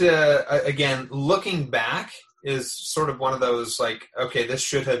that, again, looking back is sort of one of those like, okay, this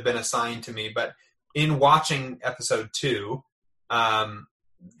should have been assigned to me. But in watching episode 2,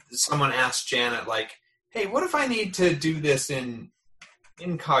 someone asked Janet, like, hey, what if I need to do this in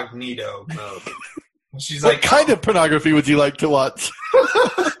incognito mode? And she's what like, kind of pornography would you like to watch?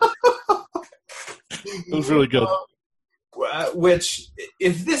 It was really good. Which,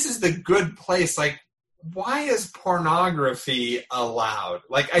 if this is the good place, like, why is pornography allowed?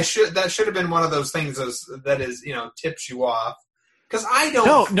 Like, that should have been one of those things that is, tips you off. Because I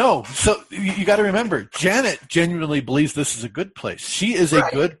don't. No. So you got to remember, Janet genuinely believes this is a good place. She is a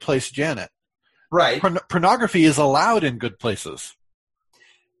good place, Janet. Right. Pornography is allowed in good places.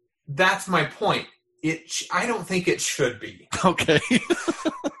 That's my point. I don't think it should be. Okay.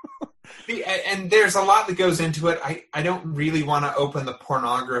 And there's a lot that goes into it. I don't really want to open the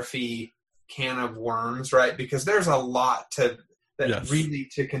pornography can of worms, right? Because there's a lot really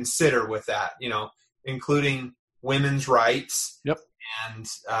to consider with that, including women's rights. Yep. And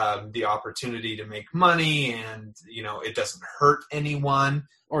the opportunity to make money, and it doesn't hurt anyone,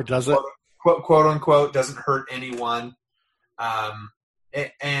 or does it? Quote unquote, doesn't hurt anyone.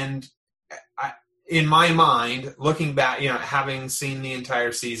 And in my mind, looking back, having seen the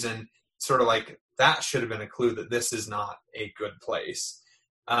entire season, sort of like that should have been a clue that this is not a good place.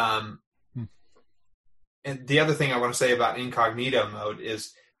 And the other thing I want to say about incognito mode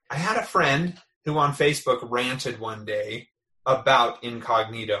is I had a friend who on Facebook ranted one day about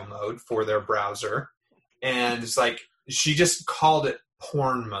incognito mode for their browser. And it's like, she just called it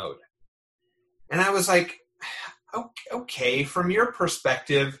porn mode. And I was like, okay, from your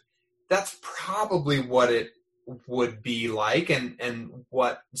perspective, that's probably what it would be like and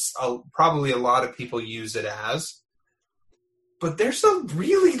what probably a lot of people use it as. But there's some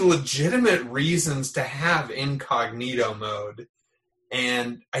really legitimate reasons to have incognito mode.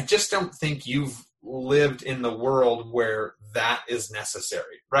 And I just don't think you've lived in the world where that is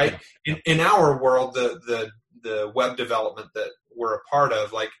necessary, right? Yeah. In our world, the web development that we're a part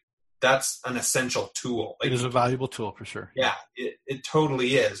of, like, that's an essential tool. Like, it is a valuable tool for sure. Yeah, it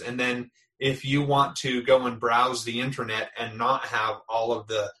totally is. And then if you want to go and browse the internet and not have all of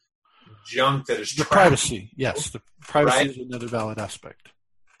the junk that is the privacy, yes, the privacy is another valid aspect.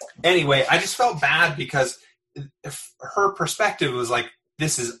 Anyway, I just felt bad because her perspective was like,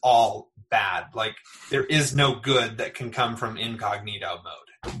 this is all bad. Like, there is no good that can come from incognito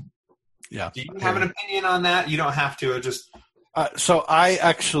mode. Yeah. Do you have an opinion on that? You don't have to. Just so I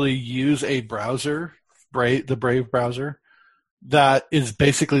actually use a browser, the Brave browser, that is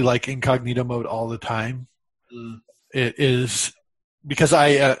basically like incognito mode all the time. It is because I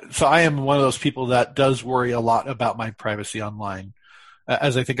am one of those people that does worry a lot about my privacy online.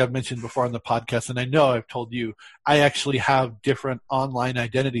 as I think I've mentioned before on the podcast, and I know I've told you, I actually have different online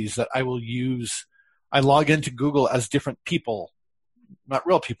identities that I will use. I log into Google as different people, not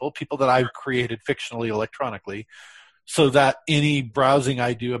real people, people that I've created fictionally, electronically, so that any browsing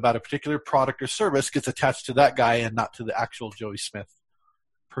I do about a particular product or service gets attached to that guy and not to the actual Joey Smith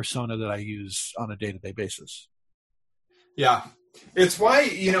persona that I use on a day-to-day basis. Yeah. It's why,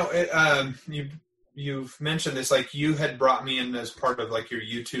 you've mentioned this, like you had brought me in as part of like your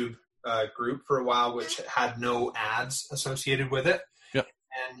YouTube group for a while, which had no ads associated with it. Yep.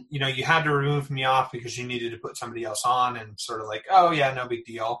 And, you had to remove me off because you needed to put somebody else on and sort of like, oh yeah, no big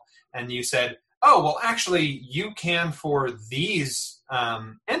deal. And you said, oh, well, actually you can for these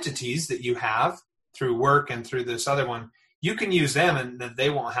entities that you have through work and through this other one, you can use them and then they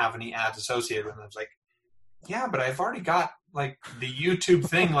won't have any ads associated with them. I was like, yeah, but I've already got like the YouTube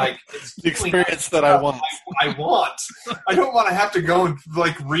thing, like it's the experience that I want. I want. I don't want to have to go and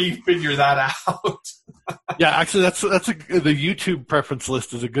like refigure that out. Yeah, actually, the YouTube preference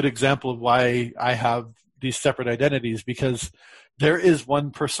list is a good example of why I have these separate identities, because there is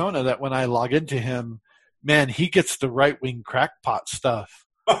one persona that when I log into him, man, he gets the right-wing crackpot stuff.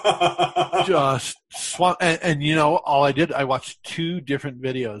 Just swamp, and all I did, I watched 2 different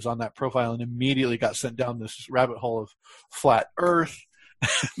videos on that profile and immediately got sent down this rabbit hole of flat Earth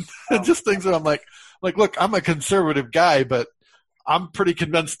and just things that I'm like, look, I'm a conservative guy, but I'm pretty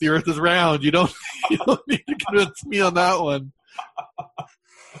convinced the Earth is round. You don't need to convince me on that one.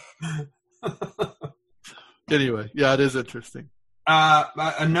 Anyway, yeah, it is interesting.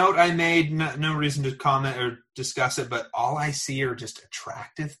 A note I made, no reason to comment or discuss it, but all I see are just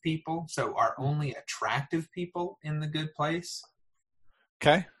attractive people. So are only attractive people in the good place?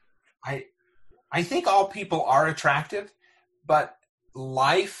 Okay. I think all people are attractive, but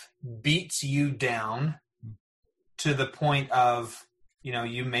life beats you down to the point of,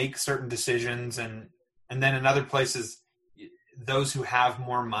 you make certain decisions and then in other places, those who have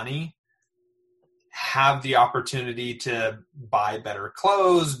more money have the opportunity to buy better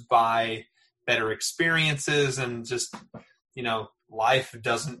clothes, buy better experiences, and just, life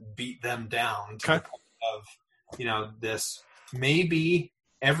doesn't beat them down to the point of, this. Maybe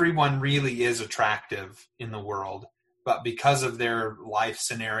everyone really is attractive in the world, but because of their life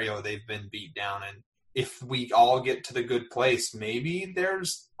scenario, they've been beat down. And if we all get to the good place, maybe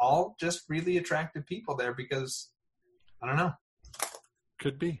there's all just really attractive people there because, I don't know.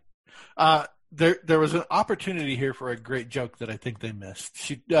 Could be. There was an opportunity here for a great joke that I think they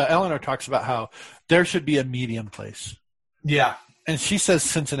missed. Eleanor talks about how there should be a medium place. Yeah. And she says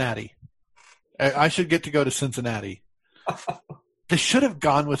Cincinnati. I should get to go to Cincinnati. They should have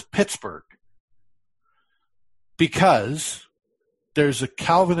gone with Pittsburgh because there's a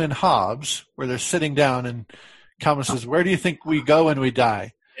Calvin and Hobbes where they're sitting down and Calvin says, where do you think we go when we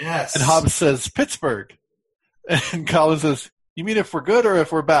die? Yes. And Hobbes says, Pittsburgh. And Calvin says, you mean if we're good or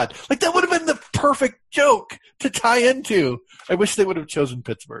if we're bad? Like, that would have been the perfect joke to tie into. I wish they would have chosen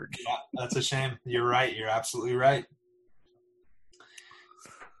Pittsburgh. Yeah, that's a shame. You're right. You're absolutely right.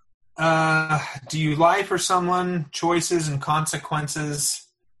 Do you lie for someone? Choices and consequences.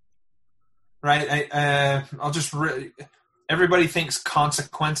 Right? I'll just... everybody thinks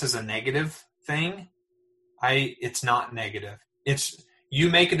consequence is a negative thing. It's not negative. It's... You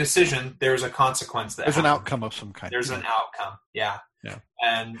make a decision, there's a consequence. There's an outcome of some kind. There's an outcome, yeah. Yeah.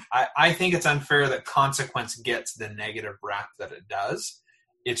 And I think it's unfair that consequence gets the negative rap that it does.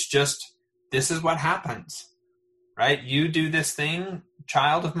 It's just, this is what happens, right? You do this thing,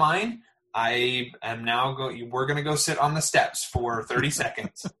 child of mine, I am now we're going to go sit on the steps for 30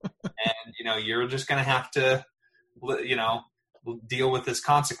 seconds. And, you're just going to have to, deal with this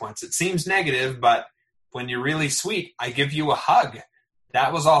consequence. It seems negative, but when you're really sweet, I give you a hug.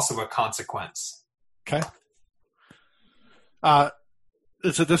 That was also a consequence. Okay.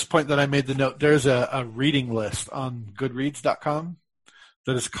 It's at this point that I made the note. There's a reading list on Goodreads.com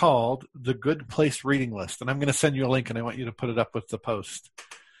that is called the Good Place Reading List. And I'm going to send you a link, and I want you to put it up with the post.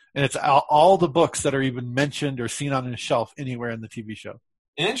 And it's all the books that are even mentioned or seen on a shelf anywhere in the TV show.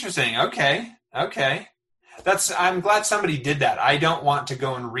 Interesting. Okay. I'm glad somebody did that. I don't want to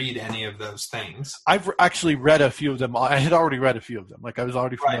go and read any of those things. I've actually read a few of them. I had already read a few of them. Like, I was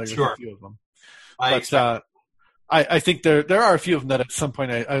already familiar with a few of them. But I think there are a few of them that at some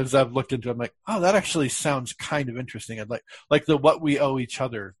point as I've looked into, I'm like, oh, that actually sounds kind of interesting. I'd like the What We Owe Each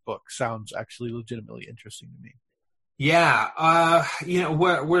Other book sounds actually legitimately interesting to me. Yeah.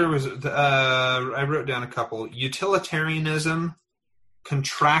 Where was it? I wrote down a couple. Utilitarianism,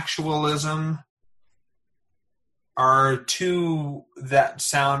 contractualism, are two that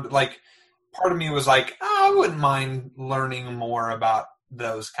sound like part of me was like, oh, I wouldn't mind learning more about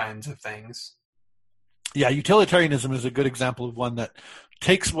those kinds of things. Yeah, utilitarianism is a good example of one that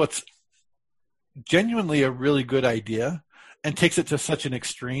takes what's genuinely a really good idea and takes it to such an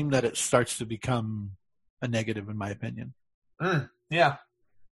extreme that it starts to become a negative, in my opinion. Yeah.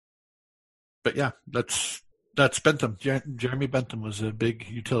 But yeah, that's Bentham. Jeremy Bentham was a big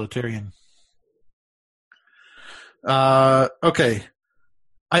utilitarian. Okay.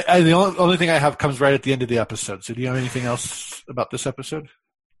 The only thing I have comes right at the end of the episode. So do you have anything else about this episode?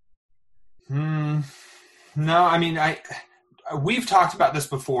 No, I mean, we've talked about this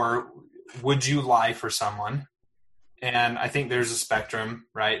before. Would you lie for someone? And I think there's a spectrum,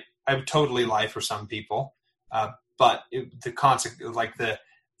 right? I would totally lie for some people, but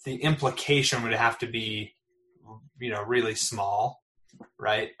the implication would have to be, really small,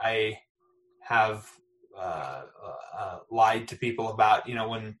 right? I have lied to people about,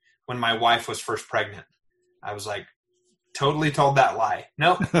 when my wife was first pregnant, I was like, totally told that lie.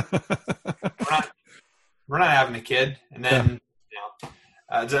 Nope, we're not having a kid. And then,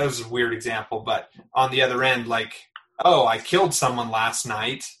 that was a weird example, but on the other end, like, oh, I killed someone last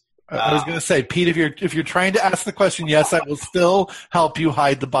night. I was going to say, Pete, if you're trying to ask the question, yes, I will still help you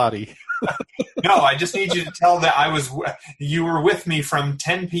hide the body. No, I just need you to tell that you were with me from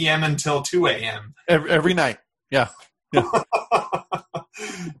 10 p.m. until 2 a.m. Every night. Yeah.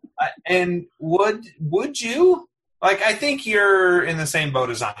 And would you? Like, I think you're in the same boat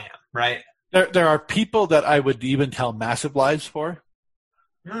as I am, right? There are people that I would even tell massive lies for.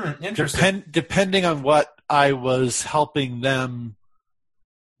 Interesting. Depending on what I was helping them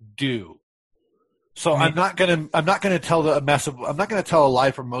do. So I'm not gonna tell a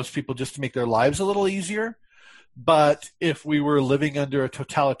lie for most people just to make their lives a little easier. But if we were living under a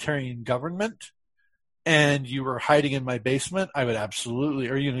totalitarian government and you were hiding in my basement, I would absolutely,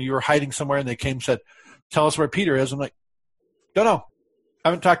 or you were hiding somewhere and they came and said, "Tell us where Peter is." I'm like, "Don't know. I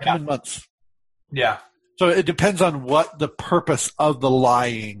haven't talked to him in months." Yeah. So it depends on what the purpose of the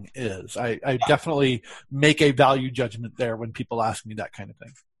lying is. I definitely make a value judgment there when people ask me that kind of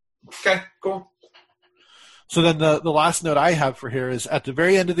thing. Okay, cool. So then the last note I have for here is at the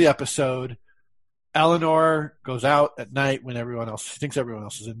very end of the episode, Eleanor goes out at night when she thinks everyone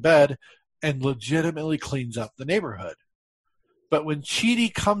else is in bed and legitimately cleans up the neighborhood. But when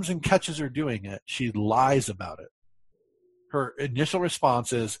Chidi comes and catches her doing it, she lies about it. Her initial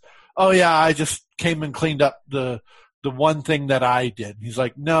response is, "Oh yeah, I just came and cleaned up the one thing that I did." He's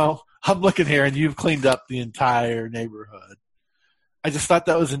like, "No, I'm looking here and you've cleaned up the entire neighborhood." I just thought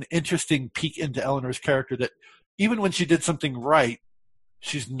that was an interesting peek into Eleanor's character, that even when she did something right,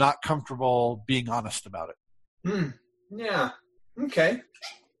 she's not comfortable being honest about it. Yeah. Okay.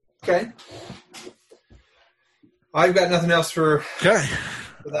 I've got nothing else for that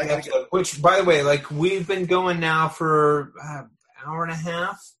episode. Which, by the way, like, we've been going now for an hour and a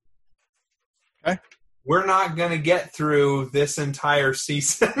half. Okay. We're not going to get through this entire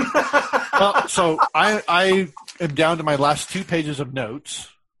season. Well, so I am down to my last 2 pages of notes.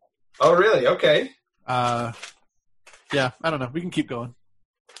 Oh, really? Okay. Yeah, I don't know. We can keep going.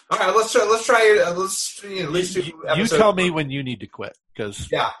 All right, let's try. Let's at least do episodes. You tell me when you need to quit, because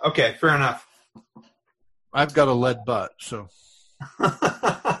okay, fair enough. I've got a lead butt, so.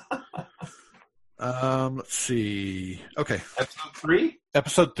 Let's see. Okay.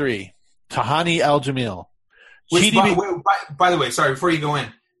 Episode 3. Tahani Al-Jamil. By the way, sorry, before you go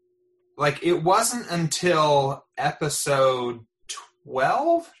in, like, it wasn't until episode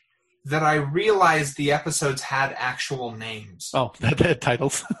 12 that I realized the episodes had actual names. Oh, that had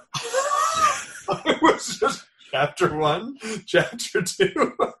titles. It was just chapter 1, chapter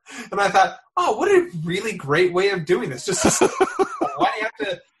 2. And I thought, oh, what a really great way of doing this. Just why do you have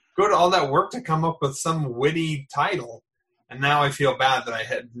to go to all that work to come up with some witty title? And now I feel bad that I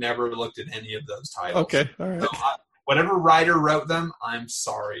had never looked at any of those titles. Okay, all right. So, whatever writer wrote them, I'm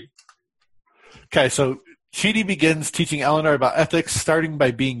sorry. Okay, so Chidi begins teaching Eleanor about ethics, starting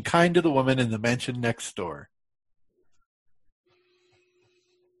by being kind to the woman in the mansion next door.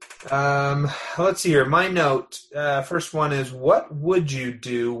 Let's see here. My note, first one is, what would you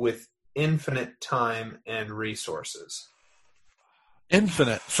do with infinite time and resources?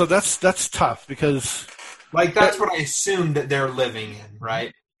 Infinite. So that's tough, because... Like, that's what I assumed that they're living in,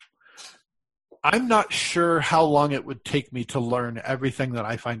 right? I'm not sure how long it would take me to learn everything that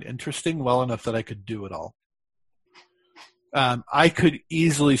I find interesting well enough that I could do it all. I could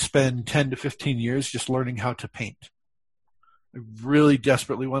easily spend 10 to 15 years just learning how to paint. I really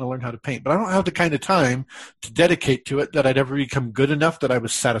desperately want to learn how to paint, but I don't have the kind of time to dedicate to it that I'd ever become good enough that I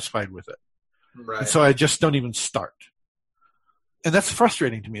was satisfied with it. Right. And so I just don't even start. And that's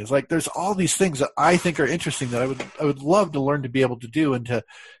frustrating to me. It's like there's all these things that I think are interesting that I would love to learn to be able to do and to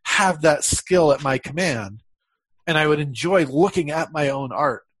have that skill at my command. And I would enjoy looking at my own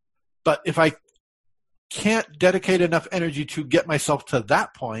art. But if I can't dedicate enough energy to get myself to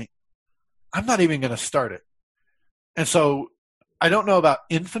that point, I'm not even going to start it. And so I don't know about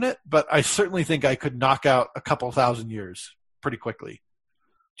infinite, but I certainly think I could knock out a couple thousand years pretty quickly.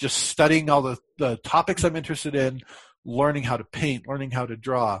 Just studying all the topics I'm interested in, learning how to paint, learning how to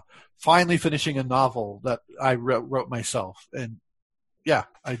draw, finally finishing a novel that I wrote myself. And yeah,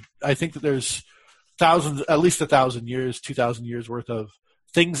 I think that there's thousands, at least 1,000 years, 2,000 years worth of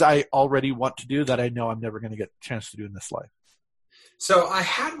things I already want to do that I know I'm never going to get a chance to do in this life. So I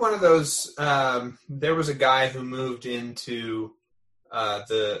had one of those, there was a guy who moved into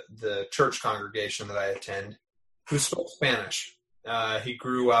the church congregation that I attend who spoke Spanish. He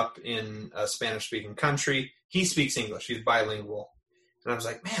grew up in a Spanish-speaking country. He speaks English. He's bilingual. And I was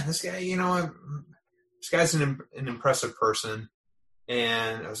like, man, this guy, this guy's an impressive person.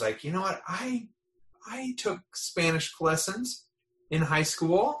 And I was like, you know what? I took Spanish lessons in high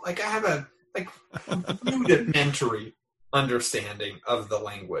school. Like I have a rudimentary understanding of the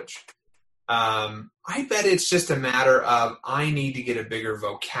language. I bet it's just a matter of I need to get a bigger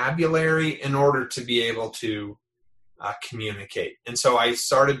vocabulary in order to be able to communicate. And so I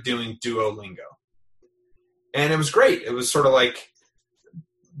started doing Duolingo. And it was great. It was sort of like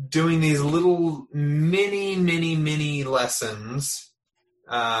doing these little mini lessons.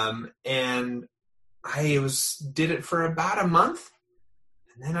 And I did it for about a month.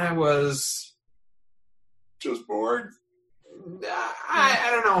 And then I was just bored. I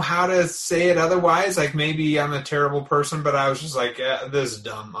don't know how to say it otherwise. Like maybe I'm a terrible person, but I was just like, yeah, this is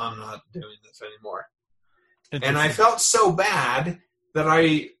dumb. I'm not doing this anymore. And I felt so bad that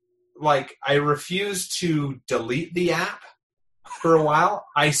I refused to delete the app for a while.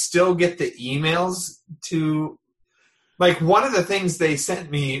 I still get the emails to, like, one of the things they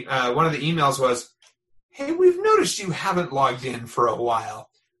sent me, one of the emails was, hey, we've noticed you haven't logged in for a while.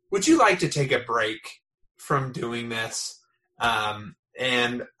 Would you like to take a break from doing this?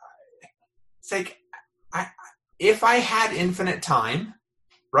 And it's like, if I had infinite time,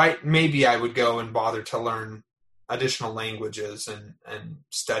 right, maybe I would go and bother to learn additional languages and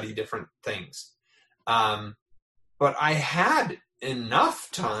study different things. But I had enough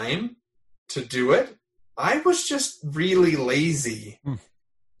time to do it. I was just really lazy.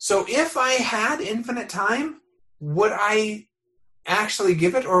 So if I had infinite time, would I actually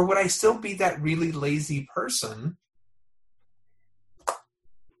give it, or would I still be that really lazy person?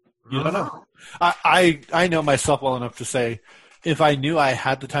 You don't know. I know myself well enough to say, if I knew I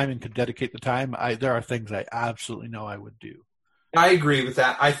had the time and could dedicate the time, there are things I absolutely know I would do. I agree with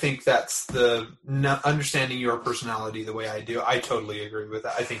that. I think that's the understanding your personality the way I do. I totally agree with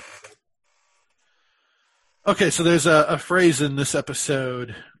that. I think. Okay, so there's a phrase in this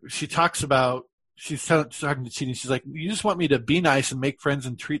episode. She talks about, she's talking to Chidi. She's like, you just want me to be nice and make friends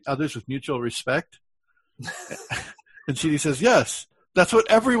and treat others with mutual respect? And Chidi says, yes, that's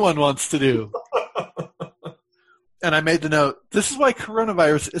what everyone wants to do. And I made the note, this is why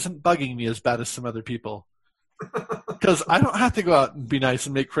coronavirus isn't bugging me as bad as some other people. Because I don't have to go out and be nice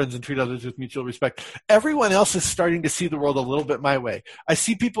and make friends and treat others with mutual respect. Everyone else is starting to see the world a little bit my way. I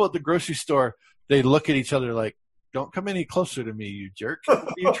see people at the grocery store, they look at each other like, don't come any closer to me, you jerk. What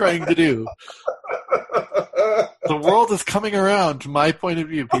are you trying to do? The world is coming around to my point of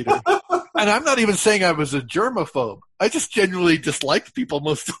view, Peter. And I'm not even saying I was a germaphobe. I just genuinely disliked people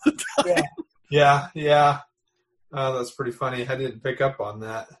most of the time. Yeah. Oh, that's pretty funny. I didn't pick up on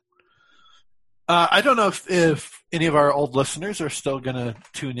that. I don't know if any of our old listeners are still going to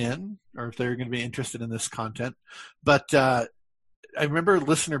tune in or if they're going to be interested in this content. But I remember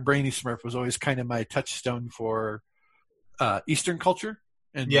listener Brainy Smurf was always kind of my touchstone for Eastern culture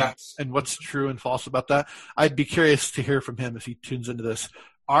and what's true and false about that. I'd be curious to hear from him if he tunes into this.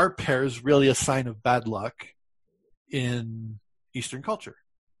 Are pears really a sign of bad luck in Eastern culture?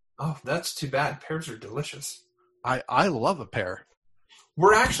 Oh, that's too bad. Pears are delicious. I love a pear.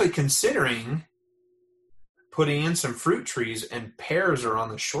 We're actually considering putting in some fruit trees, and pears are on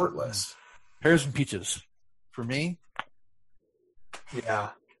the short list. Pears and peaches. For me?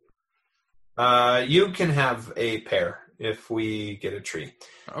 Yeah. You can have a pear if we get a tree.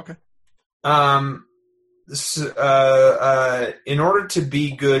 Okay. In order to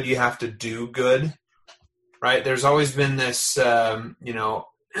be good, you have to do good, right? There's always been this,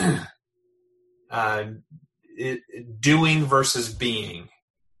 doing versus being,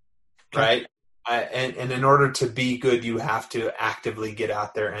 right? And in order to be good, you have to actively get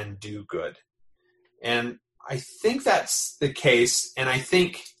out there and do good. And I think that's the case, and I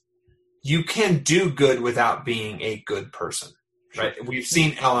think you can do good without being a good person, right? We've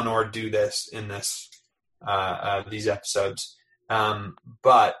seen Eleanor do this in these episodes,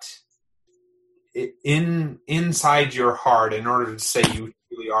 but inside your heart, in order to say you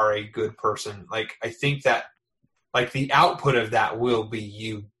really are a good person, like I think that, like the output of that will be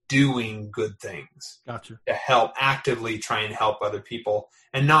you doing good things. Gotcha. To help, actively try and help other people,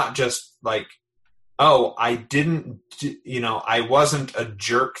 and not just like, oh, I wasn't a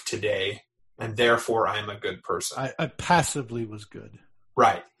jerk today, and therefore I'm a good person. I passively was good.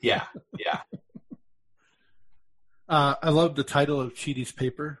 Right. Yeah. Yeah. I love the title of Chidi's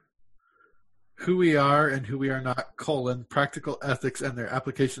paper. Who We Are and Who We Are Not, Practical Ethics and Their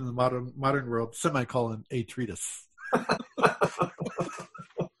Application in the Modern World, a treatise.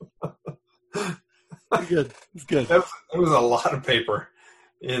 Good. It's good. That was a lot of paper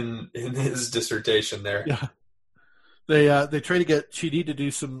in his dissertation there. Yeah. They try to get Chidi to do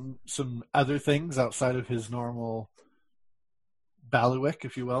some other things outside of his normal bailiwick,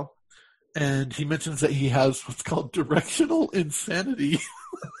 if you will. And he mentions that he has what's called directional insanity.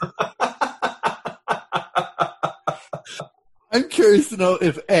 I'm curious to know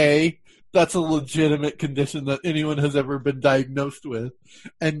if A, that's a legitimate condition that anyone has ever been diagnosed with,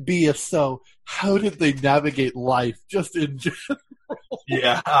 and B, if so, how did they navigate life just in general?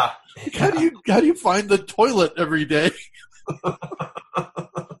 Yeah. How do you find the toilet every day?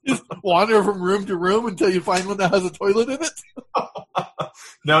 Just wander from room to room until you find one that has a toilet in it?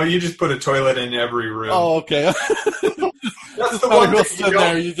 No, you just put a toilet in every room. Oh, okay. That's the one thing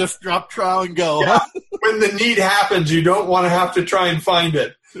there. You just drop trowel and go. Yeah. Huh? When the need happens, you don't want to have to try and find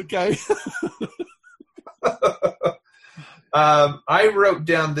it. Okay. I wrote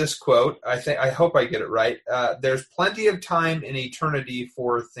down this quote. I hope I get it right. There's plenty of time in eternity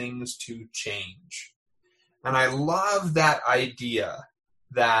for things to change. And I love that idea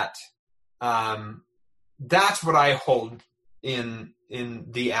that that's what I hold in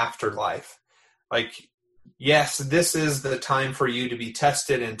the afterlife. Like, yes, this is the time for you to be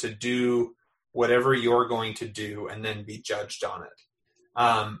tested and to do whatever you're going to do and then be judged on it.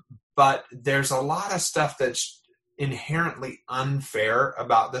 But there's a lot of stuff that's inherently unfair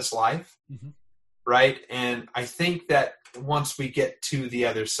about this life, right? And I think that once we get to the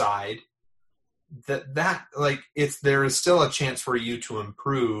other side, that like there is still a chance for you to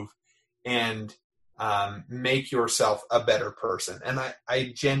improve and make yourself a better person. And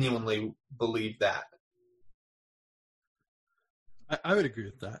I genuinely believe that. I would agree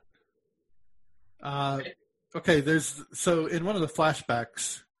with that. Okay, so in one of the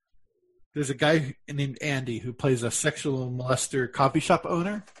flashbacks, there's a guy named Andy who plays a sexual molester coffee shop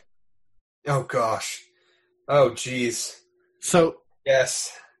owner. Oh, gosh. Oh, geez. So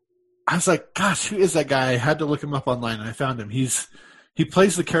yes, I was like, gosh, who is that guy? I had to look him up online, and I found him. He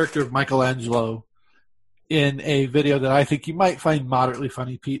plays the character of Michelangelo in a video that I think you might find moderately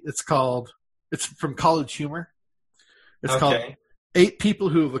funny, Pete. It's from College Humor. It's called 8 People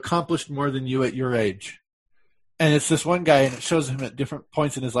Who Have Accomplished More Than You at Your Age. And it's this one guy, and it shows him at different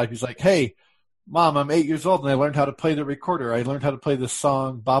points in his life. He's like, hey, Mom, I'm 8 years old, and I learned how to play the recorder. I learned how to play this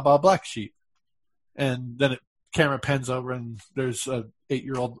song, Ba Ba Black Sheep. And then camera pans over, and there's a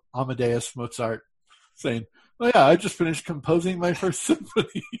 8-year-old Amadeus Mozart saying, oh, yeah, I just finished composing my first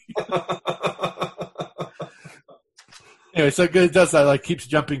symphony. Anyway, so it does that, like, keeps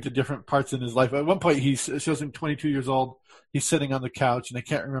jumping to different parts in his life. At one point, it shows him 22 years old. He's sitting on the couch, and I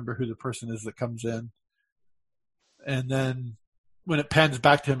can't remember who the person is that comes in. And then when it pans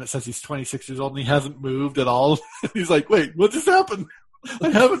back to him, it says he's 26 years old, and he hasn't moved at all. He's like, wait, what just happened? I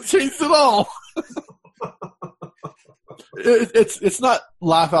haven't changed at all. It's not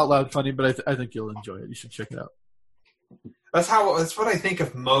laugh out loud funny, but I think you'll enjoy it. You should check it out. That's what I think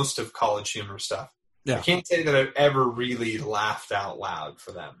of most of College Humor stuff. Yeah. I can't say that I've ever really laughed out loud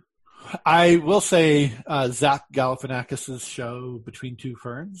for them. I will say Zach Galifianakis' show Between Two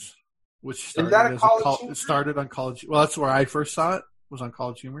Ferns, which started on College. Well, that's where I first saw it. Was on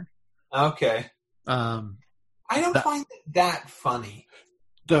College Humor. Okay. I don't find that funny.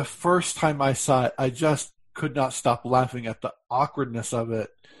 The first time I saw it, I just could not stop laughing at the awkwardness of it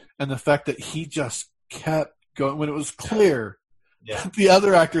and the fact that he just kept going when it was clear. Yeah. The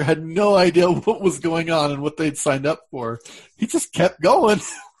other actor had no idea what was going on and what they'd signed up for. He just kept going.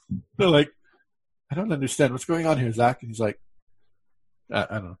 They're like, I don't understand what's going on here, Zach. And he's like, I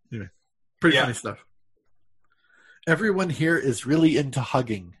don't know. Anyway, pretty funny stuff. Everyone here is really into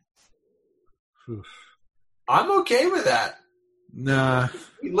hugging. Oof. I'm okay with that. Nah.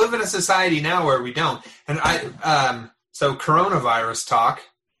 We live in a society now where we don't. And so coronavirus talk,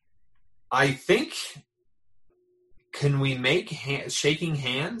 I think can we make shaking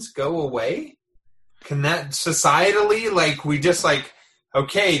hands go away? Can that societally, like, we just like,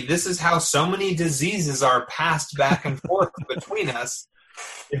 okay, this is how so many diseases are passed back and forth between us.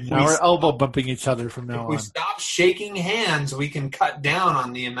 Now we're elbow bumping each other from now on. If we stop shaking hands, we can cut down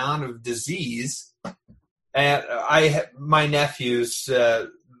on the amount of disease. And my nephews,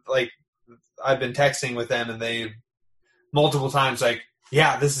 like, I've been texting with them, and they multiple times like,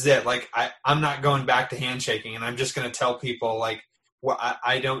 yeah, this is it. Like, I'm not going back to handshaking, and I'm just going to tell people, like, well,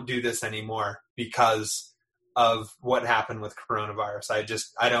 I don't do this anymore because of what happened with coronavirus.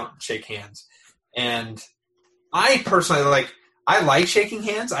 I don't shake hands. And I personally, like, I like shaking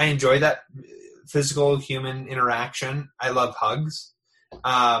hands. I enjoy that physical human interaction. I love hugs.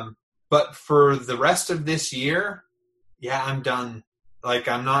 But for the rest of this year, yeah, I'm done. Like,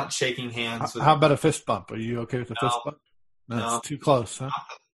 I'm not shaking hands. How about a fist bump? Are you okay with a fist bump? No, it's too close, huh?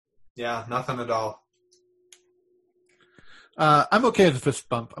 Yeah, nothing at all. I'm okay with a fist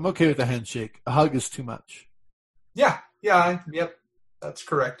bump. I'm okay with a handshake. A hug is too much. Yep, that's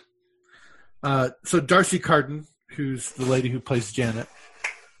correct. So Darcy Carden, who's the lady who plays Janet,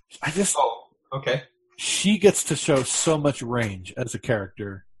 okay. She gets to show so much range as a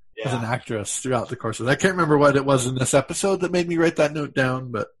character, as an actress throughout the course of it. I can't remember what it was in this episode that made me write that note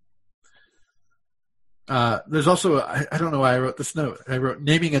down, but there's also, I don't know why I wrote this note. I wrote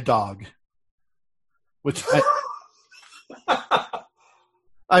naming a dog, which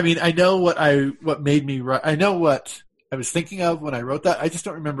I mean, I know what made me write. I know what I was thinking of when I wrote that. I just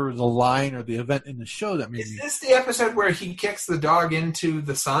don't remember the line or the event in the show that made me. Is this the episode where he kicks the dog into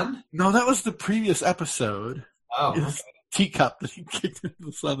the sun? No, that was the previous episode. Oh, okay. Teacup that he kicked into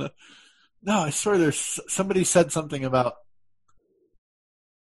the sun. No, I swear there's somebody said something about.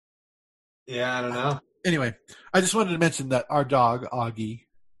 Yeah, I don't know. Anyway, I just wanted to mention that our dog, Augie,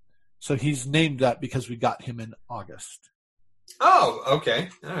 so he's named that because we got him in August. Oh, okay.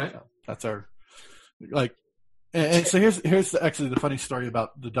 All right. So that's our, like, and so here's actually the funny story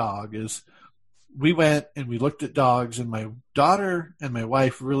about the dog is we went and we looked at dogs, and my daughter and my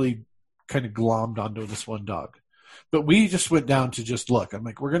wife really kind of glommed onto this one dog. But we just went down to just look. I'm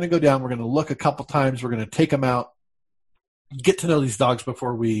like, we're going to go down. We're going to look a couple times. We're going to take them out, get to know these dogs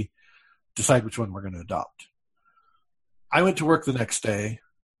before we decide which one we're going to adopt. I went to work the next day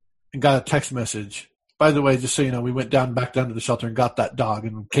and got a text message. By the way, just so you know, we went back down to the shelter and got that dog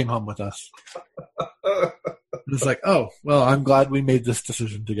and came home with us. It's like, oh, well, I'm glad we made this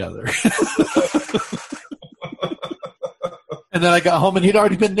decision together. And then I got home and he'd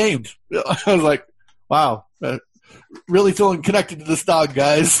already been named. I was like, wow, really feeling connected to this dog,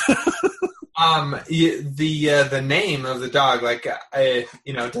 guys. The name of the dog, like,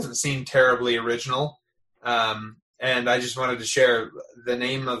 it doesn't seem terribly original. And I just wanted to share the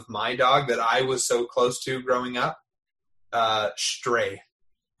name of my dog that I was so close to growing up, Stray.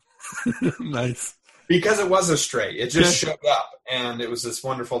 Nice. Because it was a stray. It just showed up, and it was this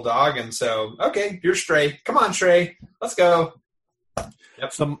wonderful dog. And so, okay, you're Stray. Come on, Stray. Let's go.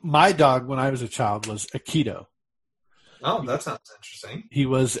 Yep. So my dog, when I was a child, was Aikido. Oh, that sounds interesting. He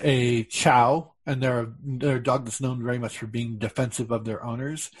was a Chow, and they're a dog that's known very much for being defensive of their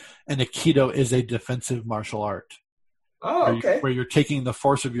owners. And Aikido is a defensive martial art. Oh, okay. Where you're taking the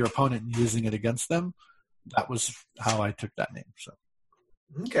force of your opponent and using it against them. That was how I took that name. So,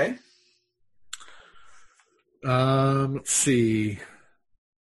 okay. Let's see.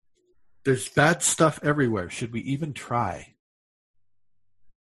 There's bad stuff everywhere. Should we even try?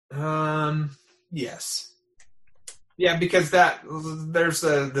 Yes. Yeah, because there's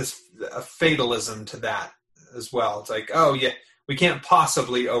this fatalism to that as well. It's like, oh yeah, we can't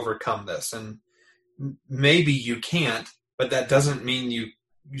possibly overcome this, and maybe you can't, but that doesn't mean you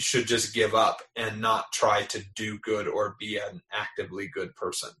should just give up and not try to do good or be an actively good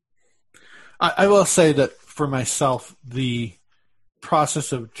person. I will say that for myself, the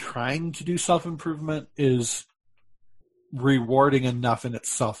process of trying to do self-improvement is rewarding enough in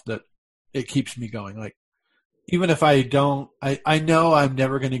itself that it keeps me going. Like, even if I don't, I know I'm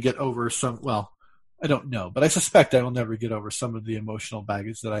never going to get over I don't know, but I suspect I will never get over some of the emotional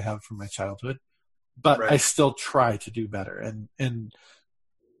baggage that I have from my childhood, but right. I still try to do better. And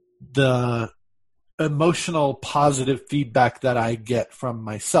the emotional positive feedback that I get from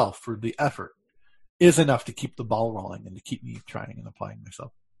myself for the effort is enough to keep the ball rolling and to keep me trying and applying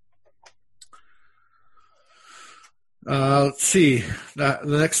myself. Let's see. The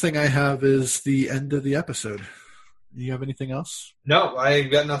next thing I have is the end of the episode. Do you have anything else? No, I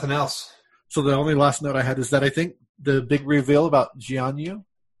got nothing else. So the only last note I had is that I think the big reveal about Jianyu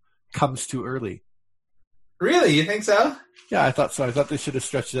comes too early. Really? You think so? Yeah, I thought so. I thought they should have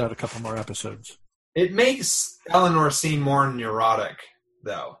stretched it out a couple more episodes. It makes Eleanor seem more neurotic,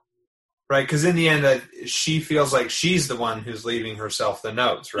 though. Right? Because in the end, she feels like she's the one who's leaving herself the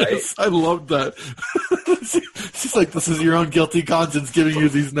notes, right? Yes, I love that. She's like, this is your own guilty conscience giving you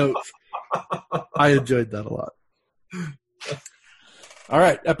these notes. I enjoyed that a lot. All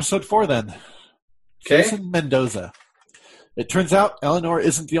right, episode 4 then. Okay. Jason Mendoza. It turns out Eleanor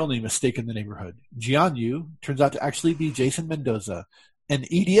isn't the only mistake in the neighborhood. Jianyu turns out to actually be Jason Mendoza, an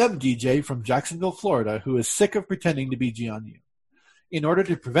EDM DJ from Jacksonville, Florida, who is sick of pretending to be Jianyu. In order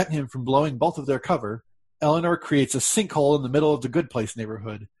to prevent him from blowing both of their cover, Eleanor creates a sinkhole in the middle of the Good Place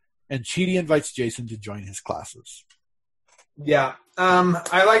neighborhood, and Chidi invites Jason to join his classes. Yeah,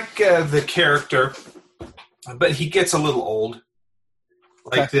 I like the character, but he gets a little old.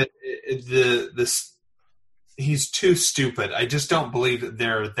 Like he's too stupid. I just don't believe that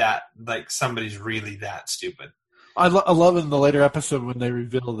they're that, like, somebody's really that stupid. I love in the later episode when they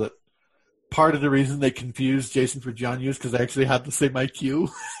reveal that part of the reason they confused Jason for Jianyu is because they actually had the same IQ.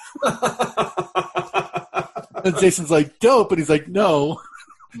 And Jason's like, dope, and he's like, no.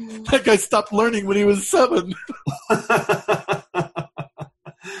 That guy stopped learning when he was 7.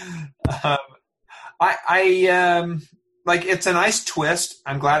 Like, it's a nice twist.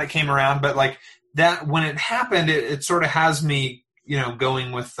 I'm glad it came around, but like that, when it happened, it sort of has me,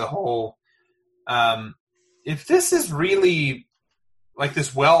 going with the whole, if this is really like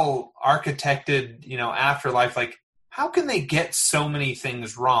this well architected, afterlife, like how can they get so many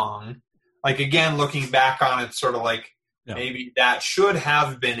things wrong? Like, again, looking back on it, sort of like, maybe that should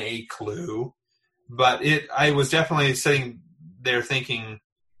have been a clue, but I was definitely sitting there thinking,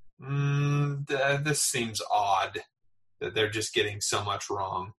 this seems odd that they're just getting so much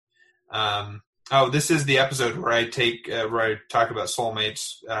wrong. This is the episode where I talk about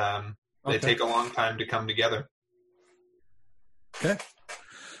soulmates. They take a long time to come together. Okay.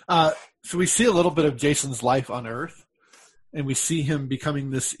 So we see a little bit of Jason's life on Earth, and we see him becoming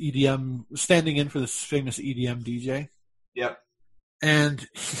this EDM, standing in for this famous EDM DJ. Yep. And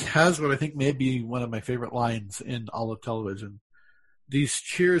he has what I think may be one of my favorite lines in all of television. These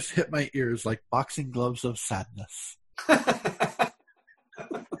cheers hit my ears like boxing gloves of sadness. I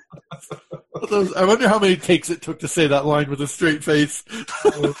wonder how many takes it took to say that line with a straight face.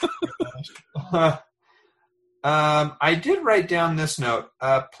 I did write down this note,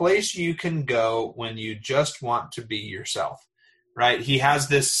 a place you can go when you just want to be yourself, right? He has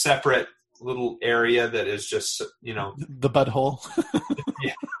this separate little area that is just, the butthole.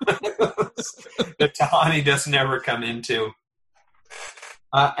 Yeah. That Tahani doesn't ever come into.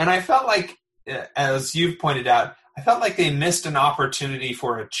 And I felt like, as you've pointed out, I felt like they missed an opportunity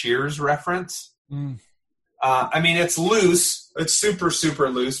for a Cheers reference. I mean, it's loose. It's super, super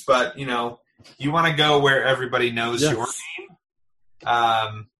loose, but, you want to go where everybody knows your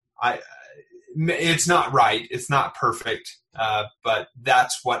name. It's not right. It's not perfect. But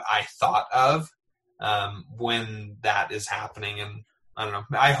that's what I thought of when that is happening. And I don't know.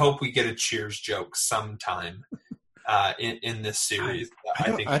 I hope we get a Cheers joke sometime in this series.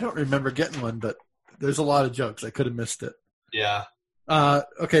 I don't remember getting one, but there's a lot of jokes. I could have missed it. Yeah.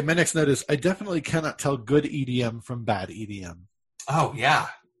 Okay, my next note is I definitely cannot tell good EDM from bad EDM. Oh, yeah.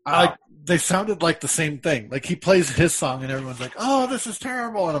 They sounded like the same thing. Like, he plays his song and everyone's like, oh, this is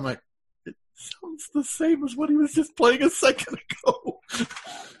terrible. And I'm like, it sounds the same as what he was just playing a second ago.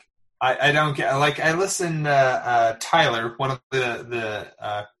 I don't get, like, I listen, Tyler, one of the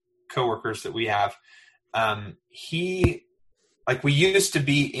coworkers that we have, we used to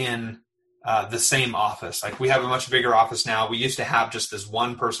be in the same office. Like, we have a much bigger office now. We used to have just this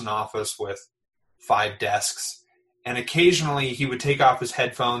one person office with 5 desks. And occasionally he would take off his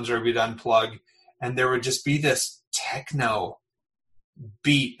headphones or we'd unplug, and there would just be this techno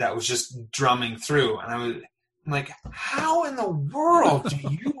beat that was just drumming through. And I'm like, how in the world do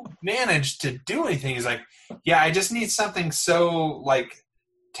you manage to do anything? He's like, yeah, I just need something so, like,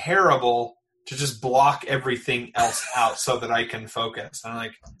 terrible to just block everything else out so that I can focus. And I'm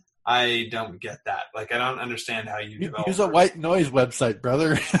like, I don't get that. Like, I don't understand how you develop. Use a white noise website,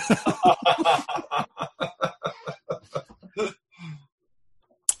 brother.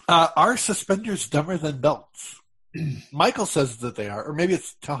 Are suspenders dumber than belts? Michael says that they are, or maybe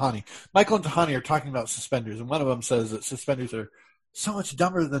it's Tahani. Michael and Tahani are talking about suspenders, and one of them says that suspenders are so much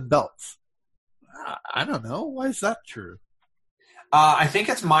dumber than belts. I don't know. Why is that true? I think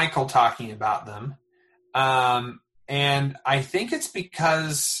it's Michael talking about them. And I think it's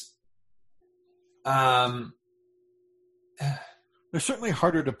because they're certainly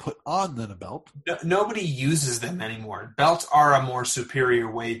harder to put on than a belt. Nobody uses them anymore. Belts are a more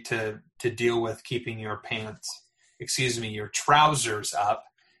superior way to deal with keeping your trousers up.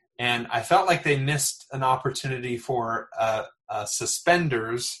 And I felt like they missed an opportunity for a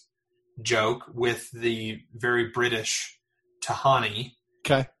suspenders joke with the very British Tahani.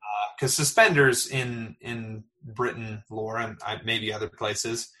 Okay. Because suspenders in Britain lore, and maybe other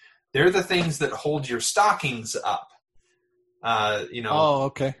places, they're the things that hold your stockings up. Oh,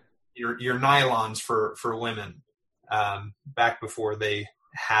 okay. Your nylons for women. Back before they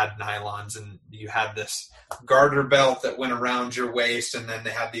had nylons, and you had this garter belt that went around your waist, and then they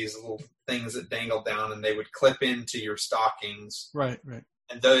had these little things that dangled down, and they would clip into your stockings. Right.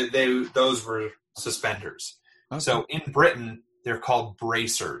 And those were suspenders. Okay. So in Britain, they're called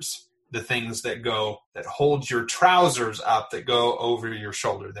bracers. The things that hold your trousers up that go over your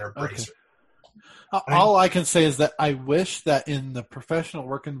shoulder. They're bracers. Okay. All I can say is that I wish that in the professional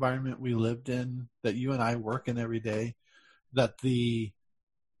work environment we lived in, that you and I work in every day, that the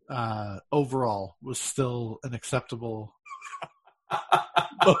overall was still an acceptable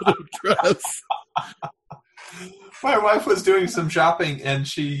mode of dress. My wife was doing some shopping, and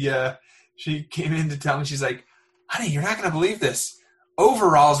she came in to tell me, she's like, "Honey, you're not going to believe this.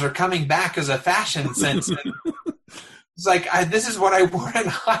 Overalls are coming back as a fashion sense." It's like, this is what I wore in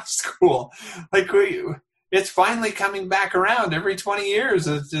high school. Like, it's finally coming back around every 20 years.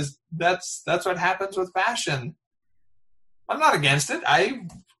 It's just that's what happens with fashion. I'm not against it. I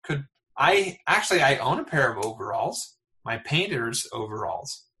own a pair of overalls, my painter's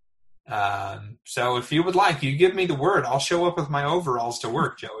overalls. So if you would like, you give me the word, I'll show up with my overalls to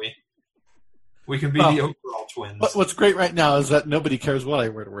work, Joey. We can be the overall twins. What's great right now is that nobody cares what I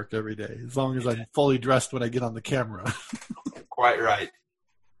wear to work every day, as long as I'm fully dressed when I get on the camera. Quite right.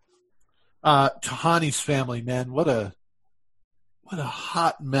 Tahani's family, man, what a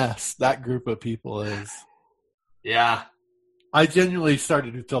hot mess that group of people is. Yeah. I genuinely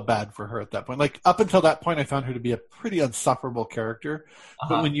started to feel bad for her at that point. Like, up until that point, I found her to be a pretty insufferable character. Uh-huh.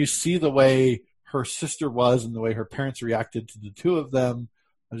 But when you see the way her sister was and the way her parents reacted to the two of them,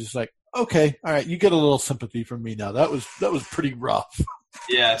 I was just like, okay, all right, you get a little sympathy from me now. That was pretty rough.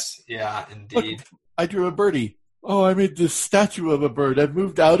 Yes, yeah, indeed. Look, I drew a birdie. Oh, I made this statue of a bird. I've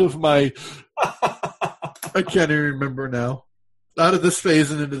moved out of my I can't even remember now. Out of this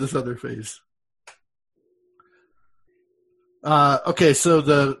phase and into this other phase. Okay, so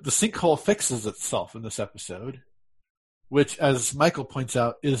the sinkhole fixes itself in this episode, which, as Michael points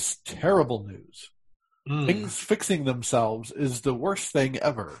out, is terrible news. Things fixing themselves is the worst thing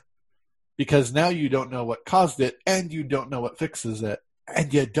ever, because now you don't know what caused it, and you don't know what fixes it,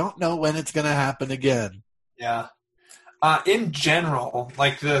 and you don't know when it's going to happen again. Yeah. In general,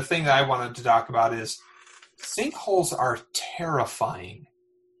 like, the thing that I wanted to talk about is sinkholes are terrifying.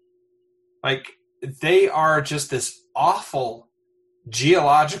 Like, they are just this awful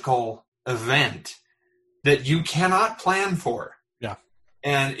geological event that you cannot plan for. Yeah.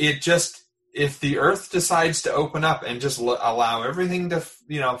 And it just, if the earth decides to open up and just allow everything to,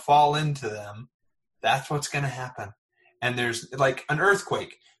 fall into them, that's what's going to happen. And there's like an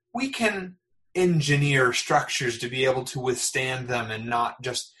earthquake. We can engineer structures to be able to withstand them and not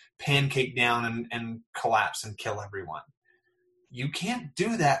just pancake down and collapse and kill everyone. You can't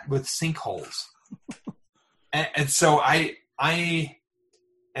do that with sinkholes. And so I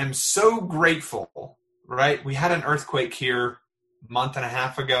am so grateful, right? We had an earthquake here a month and a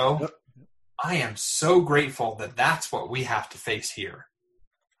half ago. Yep. I am so grateful that that's what we have to face here.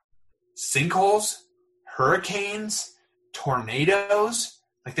 Sinkholes, hurricanes, tornadoes,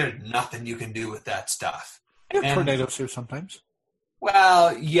 like, there's nothing you can do with that stuff. Tornadoes here sometimes.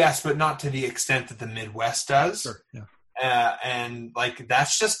 Well, yes, but not to the extent that the Midwest does. Sure, yeah. And like,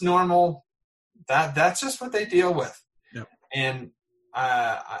 that's just normal. That's just what they deal with. Yep. And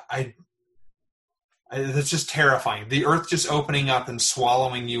it's just terrifying. The earth just opening up and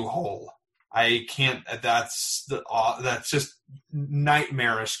swallowing you whole. I can't. That's just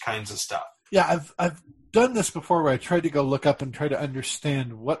nightmarish kinds of stuff. Yeah, I've done this before, where I tried to go look up and try to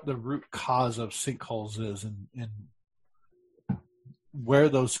understand what the root cause of sinkholes is and where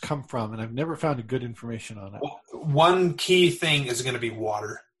those come from, and I've never found good information on it. One key thing is going to be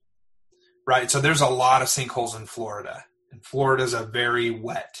water, right? So there's a lot of sinkholes in Florida, and Florida is a very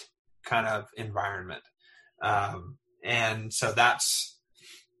wet kind of environment, and so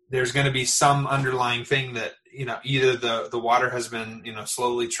there's going to be some underlying thing that, either the water has been,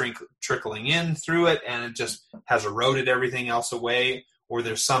 slowly trickling in through it, and it just has eroded everything else away, or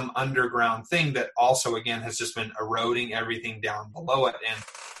there's some underground thing that also, again, has just been eroding everything down below it, and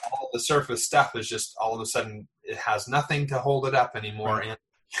all the surface stuff is just, all of a sudden, it has nothing to hold it up anymore. Right.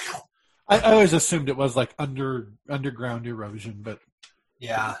 And I always assumed it was like underground erosion, but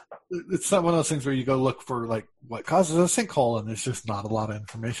Yeah. It's not one of those things where you go look for like what causes a sinkhole, and there's just not a lot of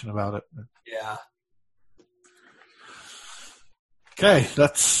information about it. Yeah. Okay,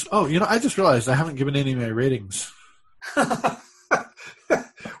 that's. Oh, I just realized I haven't given any of my ratings.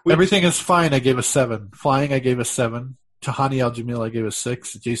 Everything is fine. I gave a 7. Flying, I gave a 7. Tahani Al-Jamil, I gave a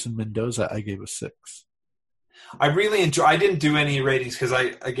 6. Jason Mendoza, I gave a 6. I really enjoy. I didn't do any ratings because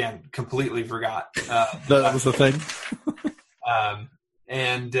I, again, completely forgot. That was the thing.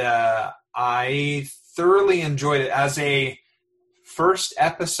 And I thoroughly enjoyed it as a first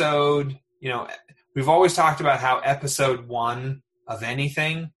episode. We've always talked about how episode 1 of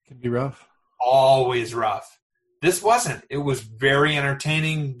anything can be rough. Always rough. This wasn't. It was very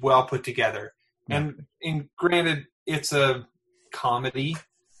entertaining, well put together. Yeah. And granted, it's a comedy.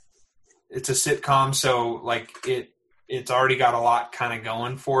 It's a sitcom, so like it's already got a lot kind of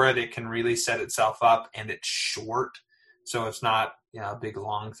going for it. It can really set itself up, and it's short, so it's not a big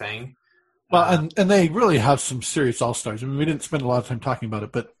long thing. Well, and they really have some serious all-stars. I mean, we didn't spend a lot of time talking about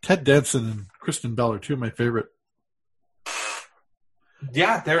it, but Ted Danson and Kristen Bell are two of my favorite.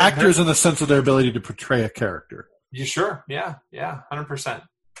 Yeah, they're actors in the sense of their ability to portray a character. You sure? Yeah, 100%.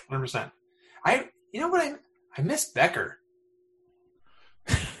 I miss Becker.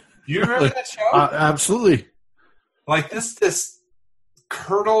 Do you remember that show? Absolutely. Like this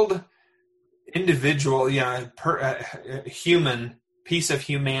curdled individual, human piece of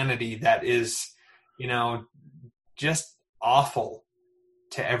humanity that is, just awful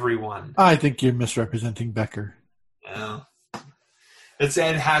to everyone. I think you're misrepresenting Becker. Yeah. It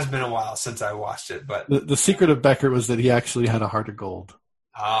has been a while since I watched it, but the secret of Becker was that he actually had a heart of gold.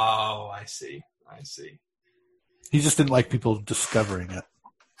 Oh, I see. He just didn't like people discovering it.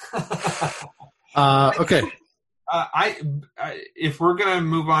 Okay. If we're gonna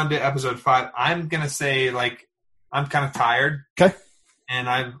move on to episode 5, I'm gonna say I'm kind of tired. Okay.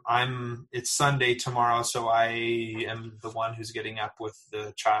 And it's Sunday tomorrow, so I am the one who's getting up with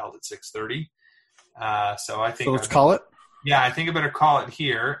the child at 6:30. So I think. So let's call it. Yeah, I think I better call it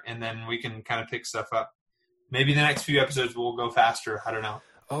here, and then we can kind of pick stuff up. Maybe the next few episodes will go faster. I don't know.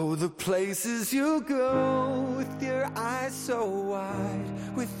 Oh, the places you go with your eyes so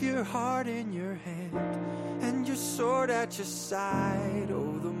wide, with your heart in your hand and your sword at your side.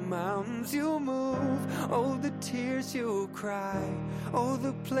 Oh, the mountains you'll move, oh, the tears you'll cry, oh,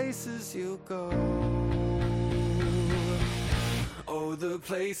 the places you'll go. Oh, the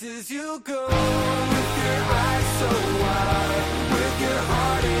places you go with your eyes so wide, with your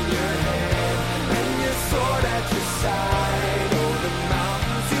heart in